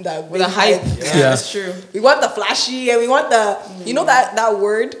hype. That's true. We want the flashy, and we want the, that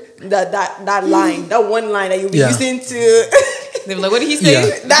word, that line, that one line that you'll be using to. They're like, what did he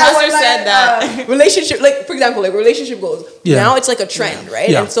say? That pastor said that. Relationship, like for example, like relationship goals. Now it's like a trend, right?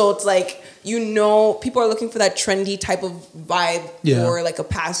 And so it's like, people are looking for that trendy type of vibe for like a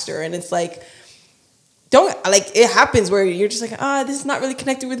pastor, and it's like, it happens where you're just like, this is not really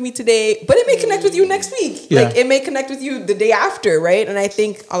connected with me today, but it may connect with you next week. Like it may connect with you the day after, right? And I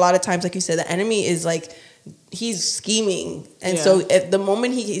think a lot of times, like you said, the enemy is like, he's scheming. And so if the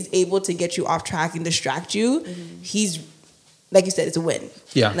moment he's able to get you off track and distract you, he's, like you said, it's a win.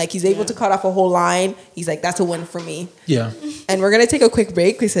 Like he's able to cut off a whole line. He's like, that's a win for me. And we're going to take a quick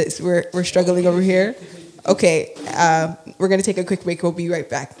break because we're struggling over here. Okay. We're going to take a quick break. We'll be right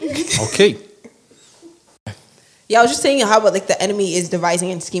back. Okay. Yeah, I was just saying how about like the enemy is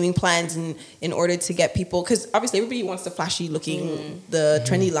devising and scheming plans in order to get people, because obviously everybody wants the flashy looking, the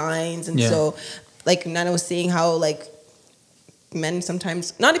trendy lines. And so like Nana was saying how like men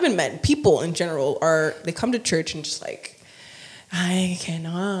sometimes, not even men, people in general they come to church and just like, I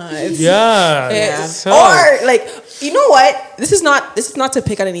cannot. Yeah. Or like, you know what? This is not to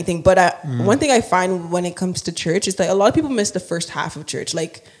pick on anything, but one thing I find when it comes to church is like a lot of people miss the first half of church,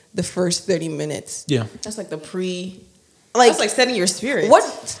 like the first 30 minutes. Yeah. That's like that's like setting your spirit.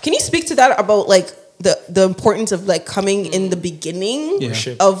 What can you speak to that about like the importance of like coming in the beginning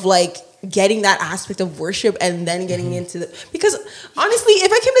of like getting that aspect of worship and then getting into because honestly,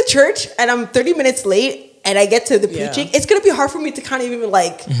 if I came to church and I'm 30 minutes late and I get to the preaching, it's gonna be hard for me to kind of even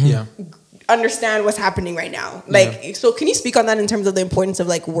like understand what's happening right now. Like, so can you speak on that in terms of the importance of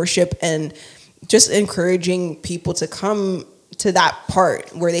like worship and just encouraging people to come to that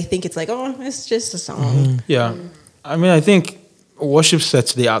part where they think it's like, oh, it's just a song. Yeah. I mean, I think worship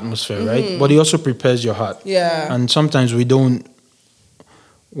sets the atmosphere, right? But it also prepares your heart. Yeah. And sometimes we're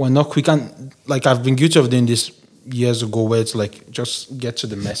not quick. And like I've been guilty of doing this years ago where it's like, just get to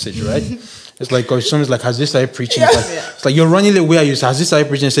the message, right? It's like, or someone's like, has this started preaching? It's like you're running away. Has this started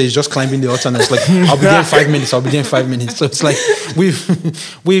preaching? Say, he's just climbing the altar and it's like, I'll be there in 5 minutes. I'll be there in 5 minutes. So it's like,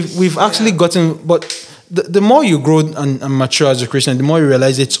 we've actually gotten, but the more you grow and mature as a Christian, the more you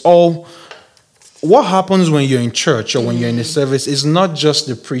realize it's all, what happens when you're in church or when you're in a service is not just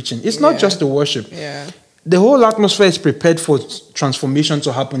the preaching. It's not just the worship. Yeah. The whole atmosphere is prepared for transformation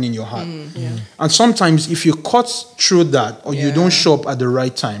to happen in your heart. And sometimes if you cut through that or you don't show up at the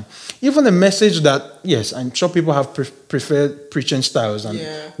right time, even a message that, yes, I'm sure people have preferred preaching styles and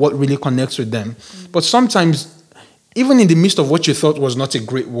what really connects with them. But sometimes, even in the midst of what you thought was not a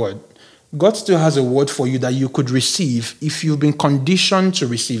great word, God still has a word for you that you could receive if you've been conditioned to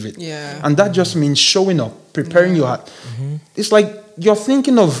receive it. Yeah. And that just means showing up, preparing your heart. It's like you're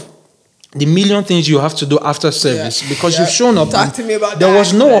thinking of the million things you have to do after service because you've shown up. Talk to me about there that.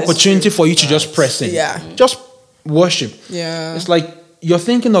 was no opportunity for you to just press in. Yeah. Just worship. Yeah. It's like you're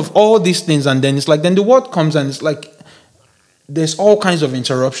thinking of all these things and then it's like, then the word comes and it's like, there's all kinds of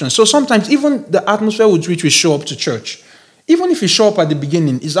interruptions. So sometimes even the atmosphere with which we show up to church, even if you show up at the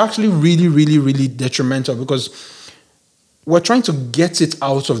beginning, is actually really, really, really detrimental because we're trying to get it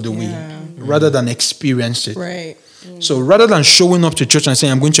out of the way rather than experience it. Right. So rather than showing up to church and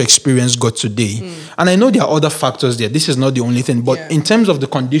saying, I'm going to experience God today, and I know there are other factors there. This is not the only thing. But in terms of the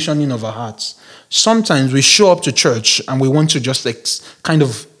conditioning of our hearts, sometimes we show up to church and we want to just kind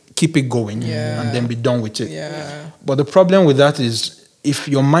of keep it going and then be done with it. Yeah. But the problem with that is if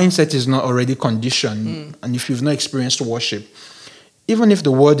your mindset is not already conditioned and if you've not experienced worship, even if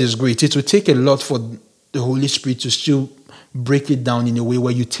the word is great, it will take a lot for the Holy Spirit to still break it down in a way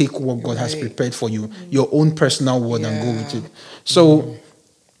where you take what God has prepared for you, your own personal word, and go with it. So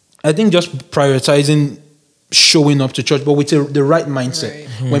I think just prioritizing showing up to church, but with the right mindset.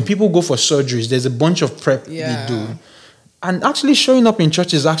 When people go for surgeries, there's a bunch of prep they do. And actually showing up in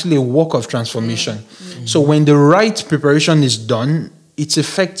church is actually a work of transformation. So when the right preparation is done, it's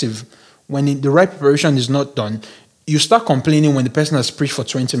effective. When the right preparation is not done, you start complaining when the person has preached for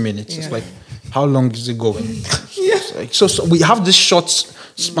 20 minutes. It's like, how long is it going? Like, so we have this short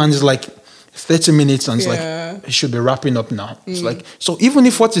span, is like 30 minutes, and it's like, it should be wrapping up now. It's like, so even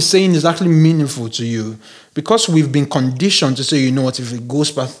if what he's saying is actually meaningful to you, because we've been conditioned to say, you know what, if it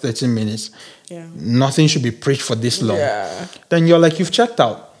goes past 30 minutes, nothing should be preached for this long. Then you're like, you've checked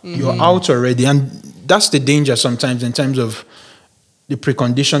out. You're out already. And that's the danger sometimes in terms of the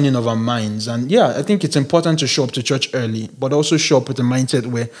preconditioning of our minds. And I think it's important to show up to church early, but also show up with a mindset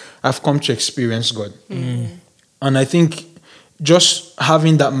where I've come to experience God. And I think just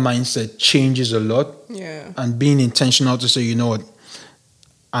having that mindset changes a lot. And being intentional to say, you know what,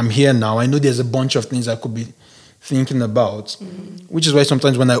 I'm here now. I know there's a bunch of things I could be thinking about, which is why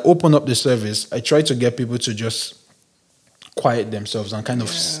sometimes when I open up the service, I try to get people to just quiet themselves and kind of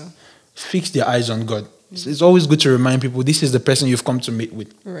fix their eyes on God. It's always good to remind people this is the person you've come to meet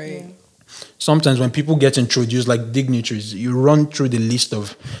with. Sometimes when people get introduced like dignitaries, you run through the list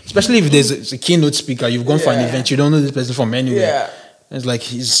of, especially if there's a keynote speaker, you've gone for an event, you don't know this person from anywhere. It's like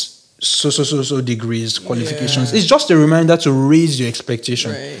he's so degrees, qualifications. It's just a reminder to raise your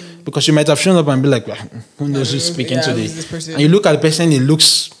expectation. Because you might have shown up and be like, who knows who's speaking today? And you look at the person, it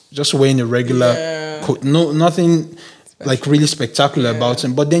looks just wearing a regular coat. Nothing like really spectacular about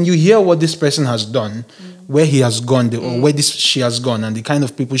him. But then you hear what this person has done, where he has gone, or where she has gone, and the kind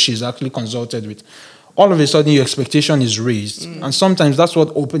of people she's actually consulted with. All of a sudden, your expectation is raised. And sometimes that's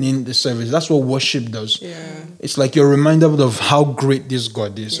what opening the service, that's what worship does. It's like you're reminded of how great this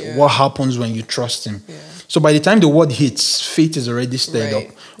God is, what happens when you trust him. So by the time the word hits, faith is already stirred up.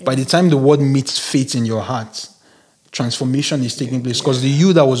 By the time the word meets faith in your heart, transformation is taking place, because the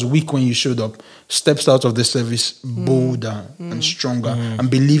you that was weak when you showed up steps out of the service bolder and stronger and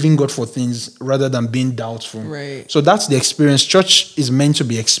believing God for things rather than being doubtful. Right. So that's the experience. Church is meant to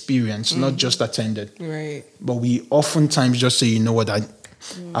be experienced, not just attended. Right. But we oftentimes just say, you know what,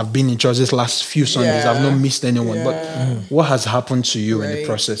 I've been in church this last few Sundays. I've not missed anyone. But what has happened to you in the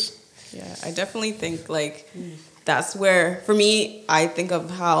process? Yeah, I definitely think like that's where, for me, I think of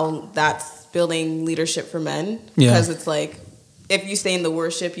how that's building leadership for men. Because it's like, if you stay in the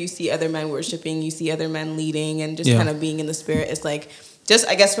worship, you see other men worshiping, you see other men leading and just kind of being in the spirit. It's like, just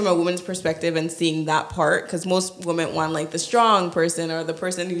I guess from a woman's perspective and seeing that part, because most women want like the strong person or the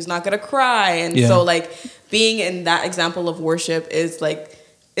person who's not going to cry. And so like being in that example of worship is like,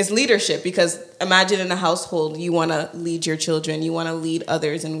 it's leadership, because imagine in a household, you want to lead your children, you want to lead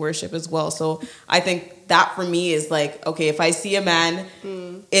others in worship as well. So I think that for me is like, okay, if I see a man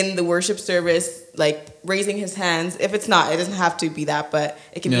in the worship service, like raising his hands, if it's not, it doesn't have to be that, but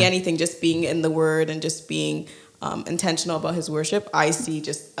it can be anything, just being in the word and just being intentional about his worship, I see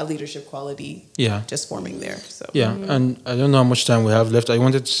just a leadership quality just forming there. So and I don't know how much time we have left. I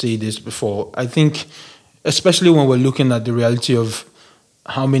wanted to say this before. I think, especially when we're looking at the reality of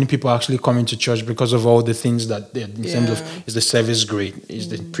how many people actually come into church because of all the things that they're in terms of, is the service great? Is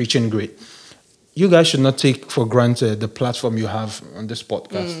the preaching great? You guys should not take for granted the platform you have on this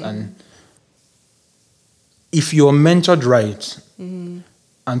podcast. And if you're mentored right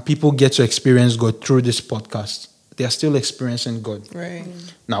and people get to experience God through this podcast, they are still experiencing God. Right.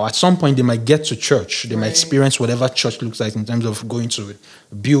 Now, at some point, they might get to church. They might experience whatever church looks like in terms of going to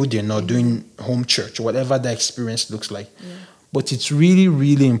a building or doing home church, whatever the experience looks like. But it's really,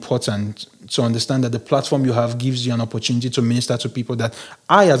 really important to understand that the platform you have gives you an opportunity to minister to people that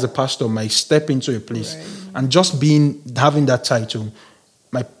I, as a pastor, might step into a place. And just having that title,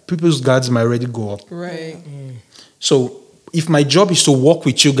 my people's guards might already go up. Right. So if my job is to work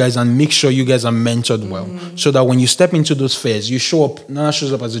with you guys and make sure you guys are mentored well, so that when you step into those fairs, you show up, Nana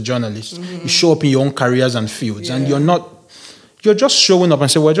shows up as a journalist, you show up in your own careers and fields, and you're just showing up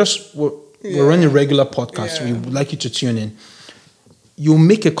and say, we're running a regular podcast. We would like you to tune in. You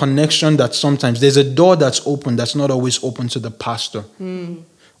make a connection that sometimes there's a door that's open that's not always open to the pastor,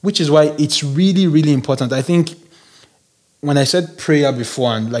 which is why it's really, really important. I think when I said prayer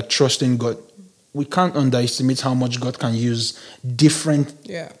before and like trusting God, we can't underestimate how much God can use different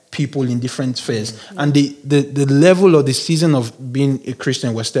people in different phases. And the level or the season of being a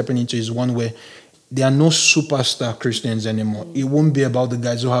Christian we're stepping into is one where there are no superstar Christians anymore. It won't be about the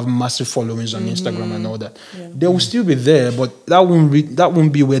guys who have massive followings on Instagram and all that. They will still be there, but that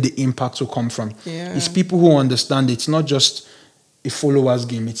won't be where the impact will come from. It's people who understand it's not just a followers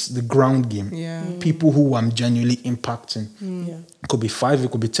game, it's the ground game. People who I'm genuinely impacting. It could be 5,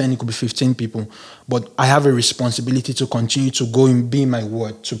 it could be 10, it could be 15 people. But I have a responsibility to continue to go and be my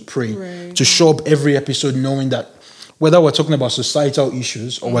word, to pray, to show up every episode knowing that whether we're talking about societal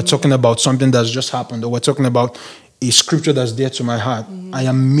issues or we're talking about something that's just happened or we're talking about a scripture that's dear to my heart, I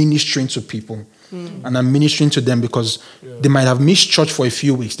am ministering to people. And I'm ministering to them because they might have missed church for a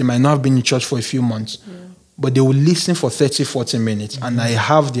few weeks. They might not have been in church for a few months. But they will listen for 30, 40 minutes and I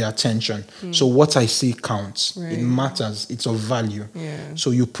have their attention. So what I say counts. It matters. It's of value. So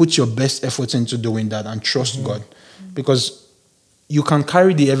you put your best effort into doing that and trust God. Because you can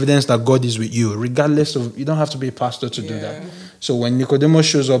carry the evidence that God is with you, regardless of, you don't have to be a pastor to do that. So when Nicodemus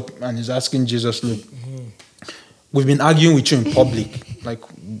shows up and is asking Jesus, look, we've been arguing with you in public. Like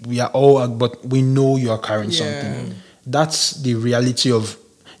we are all, but we know you are carrying something. That's the reality of,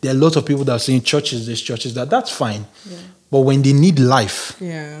 there are a lot of people that are saying churches this, churches that. That's fine. But when they need life,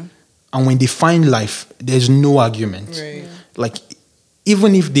 and when they find life, there's no argument. Like,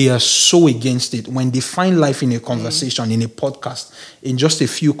 even if they are so against it, when they find life in a conversation, in a podcast, in just a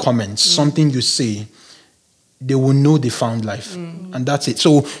few comments, something you say, they will know they found life. And that's it.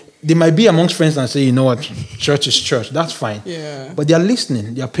 So they might be amongst friends and say, you know what, church is church. That's fine. But they are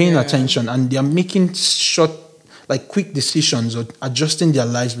listening, they are paying attention, and they are making quick decisions or adjusting their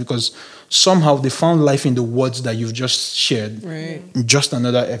lives because somehow they found life in the words that you've just shared in just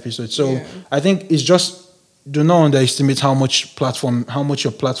another episode. So I think it's just, do not underestimate how much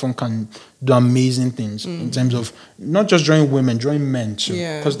your platform can do amazing things in terms of not just drawing women, drawing men too,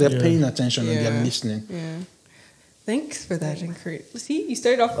 because they're paying attention and they're listening. Thanks for that. See, you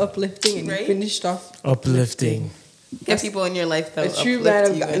started off uplifting and you finished off uplifting. Get people in your life that a true man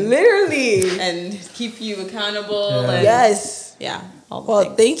of God, literally, and keep you accountable.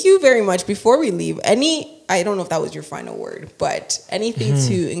 And thank you very much. Before we leave, I don't know if that was your final word, but anything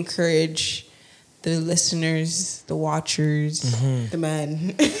to encourage the listeners, the watchers, the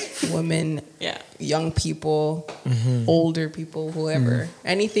men, women, young people, older people, whoever,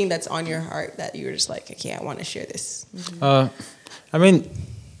 anything that's on your heart that you're just like, okay, I want to share this. I mean,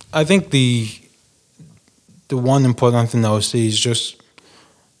 I think the one important thing I would say is just,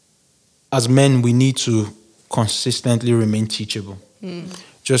 as men, we need to consistently remain teachable.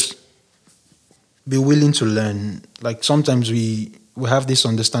 Just be willing to learn. Like, sometimes we have this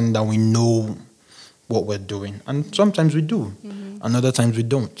understanding that we know what we're doing, and sometimes we do, and other times we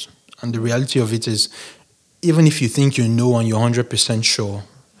don't. And the reality of it is, even if you think you know and you're 100% sure,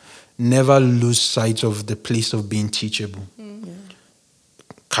 never lose sight of the place of being teachable.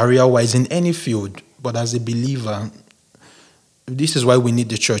 Career-wise, in any field, but as a believer, this is why we need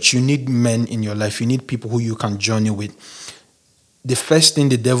the church. You need men in your life. You need people who you can journey with. The first thing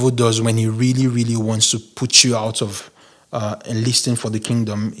the devil does when he really, really wants to put you out of enlisting for the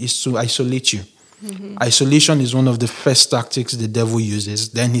kingdom is to isolate you. Isolation is one of the first tactics the devil uses.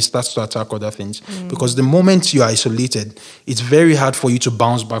 Then he starts to attack other things. Because the moment you're isolated, it's very hard for you to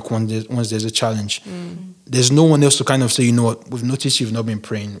bounce back once there's a challenge. There's no one else to kind of say, you know what, we've noticed you've not been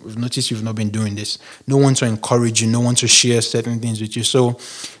praying. We've noticed you've not been doing this. No one to encourage you. No one to share certain things with you. So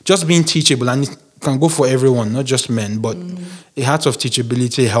just being teachable, and it can go for everyone, not just men, but a heart of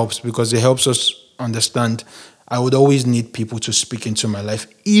teachability helps, because it helps us understand I would always need people to speak into my life,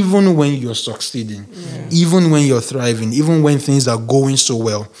 even when you're succeeding, even when you're thriving, even when things are going so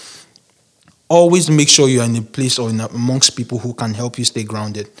well. Always make sure you're in a place or amongst people who can help you stay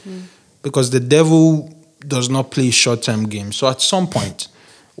grounded. Because the devil does not play short-term games. So at some point,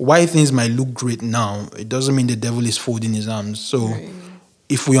 why things might look great now, it doesn't mean the devil is folding his arms. So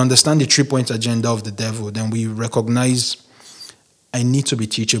if we understand the 3-point agenda of the devil, then we recognize I need to be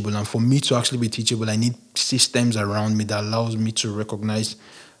teachable. And for me to actually be teachable, I need systems around me that allows me to recognize,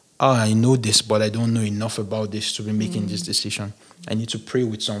 I know this, but I don't know enough about this to be making this decision. I need to pray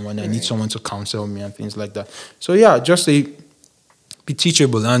with someone. I need someone to counsel me and things like that. So just be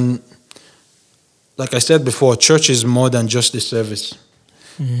teachable. And like I said before, church is more than just the service.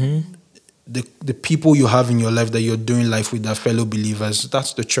 The people you have in your life that you're doing life with, are fellow believers.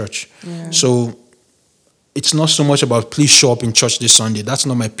 That's the church. So it's not so much about please show up in church this Sunday. That's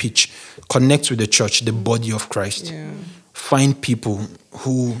not my pitch. Connect with the church, the body of Christ. Find people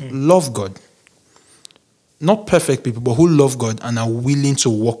who love God. Not perfect people, but who love God and are willing to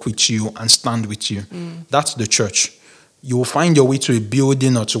walk with you and stand with you. That's the church. You will find your way to a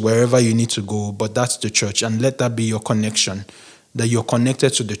building or to wherever you need to go, but that's the church. And let that be your connection. That you're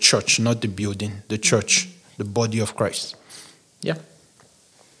connected to the church, not the building. The church, the body of Christ.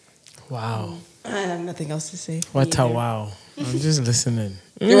 Wow. I have nothing else to say. What a wow. I'm just listening.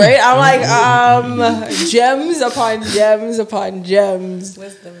 Right? I'm like, gems upon gems upon gems.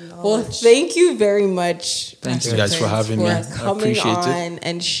 Wisdom and knowledge. Well, thank you very much. Thanks, you guys, for having me. I coming appreciate on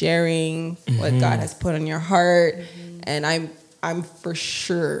and sharing what God has put on your heart. And I'm for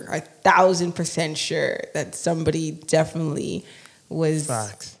sure, 1,000% sure that somebody definitely was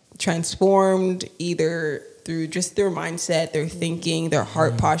transformed, either through just their mindset, their thinking, their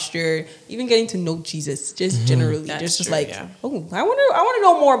heart posture, even getting to know Jesus, just generally. That's just true, like, I want to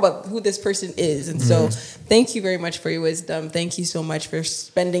know more about who this person is. And so thank you very much for your wisdom. Thank you so much for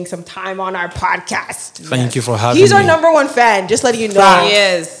spending some time on our podcast. Thank you for having me. He's our number one fan, just letting you know.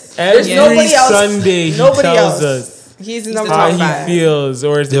 Yes. There's nobody else. Sunday he tells us he's the number how one fan. He feels,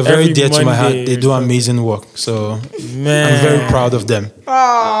 or they're very dear to my heart. They do amazing work, so I'm very proud of them.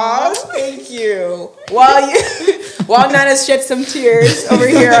 Aw, thank you. While Nana shed some tears over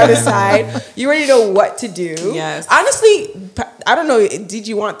here on the side, you already know what to do. Yes. Honestly, I don't know. Did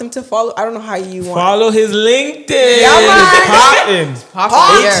you want them to follow? I don't know how you want. Follow his LinkedIn. It's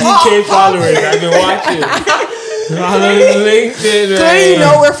popping. 18K followers. I've been watching. Follow his LinkedIn. Clearly, you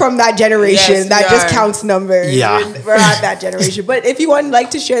know we're from that generation Yes, that just counts numbers. Yeah. We're at that generation. But if you would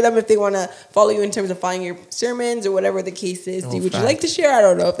like to share them, if they want to follow you in terms of following your sermons or whatever the case is, would you like to share? I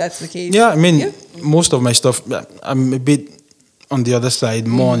don't know if that's the case. Yeah, I mean, most of my stuff, I'm a bit on the other side,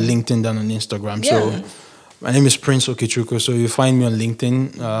 more on LinkedIn than on Instagram. So my name is Prince Okechukwu. So you find me on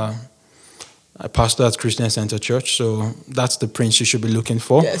LinkedIn. I pastor at Christian Center Church. So that's the Prince you should be looking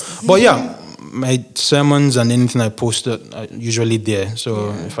for. Yes. But my sermons and anything I post are usually there.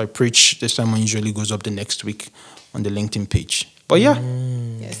 So if I preach, the sermon usually goes up the next week on the LinkedIn page. But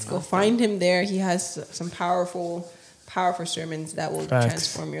yes, go find him there. He has some powerful powerful sermons that will Facts.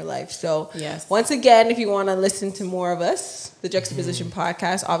 transform your life. So Yes. once again, if you want to listen to more of us, the Juxtaposition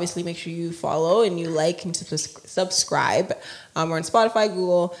podcast, obviously make sure you follow and you like and subscribe. We're on Spotify,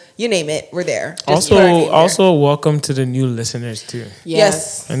 Google, you name it, we're there. Just put our name there. Also, welcome to the new listeners too.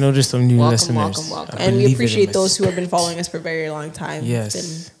 Yes. I know there's some new listeners. Welcome. And we appreciate those who have been following us for a very long time. Yes.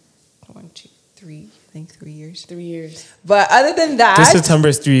 It's been 1, 2, 3, I think 3 years. 3 years. But other than that, This September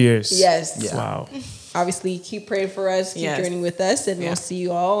is 3 years. yes. Yeah. Wow. Obviously, keep praying for us, keep journeying with us, and we'll see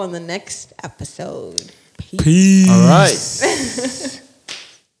you all on the next episode. Peace. All right.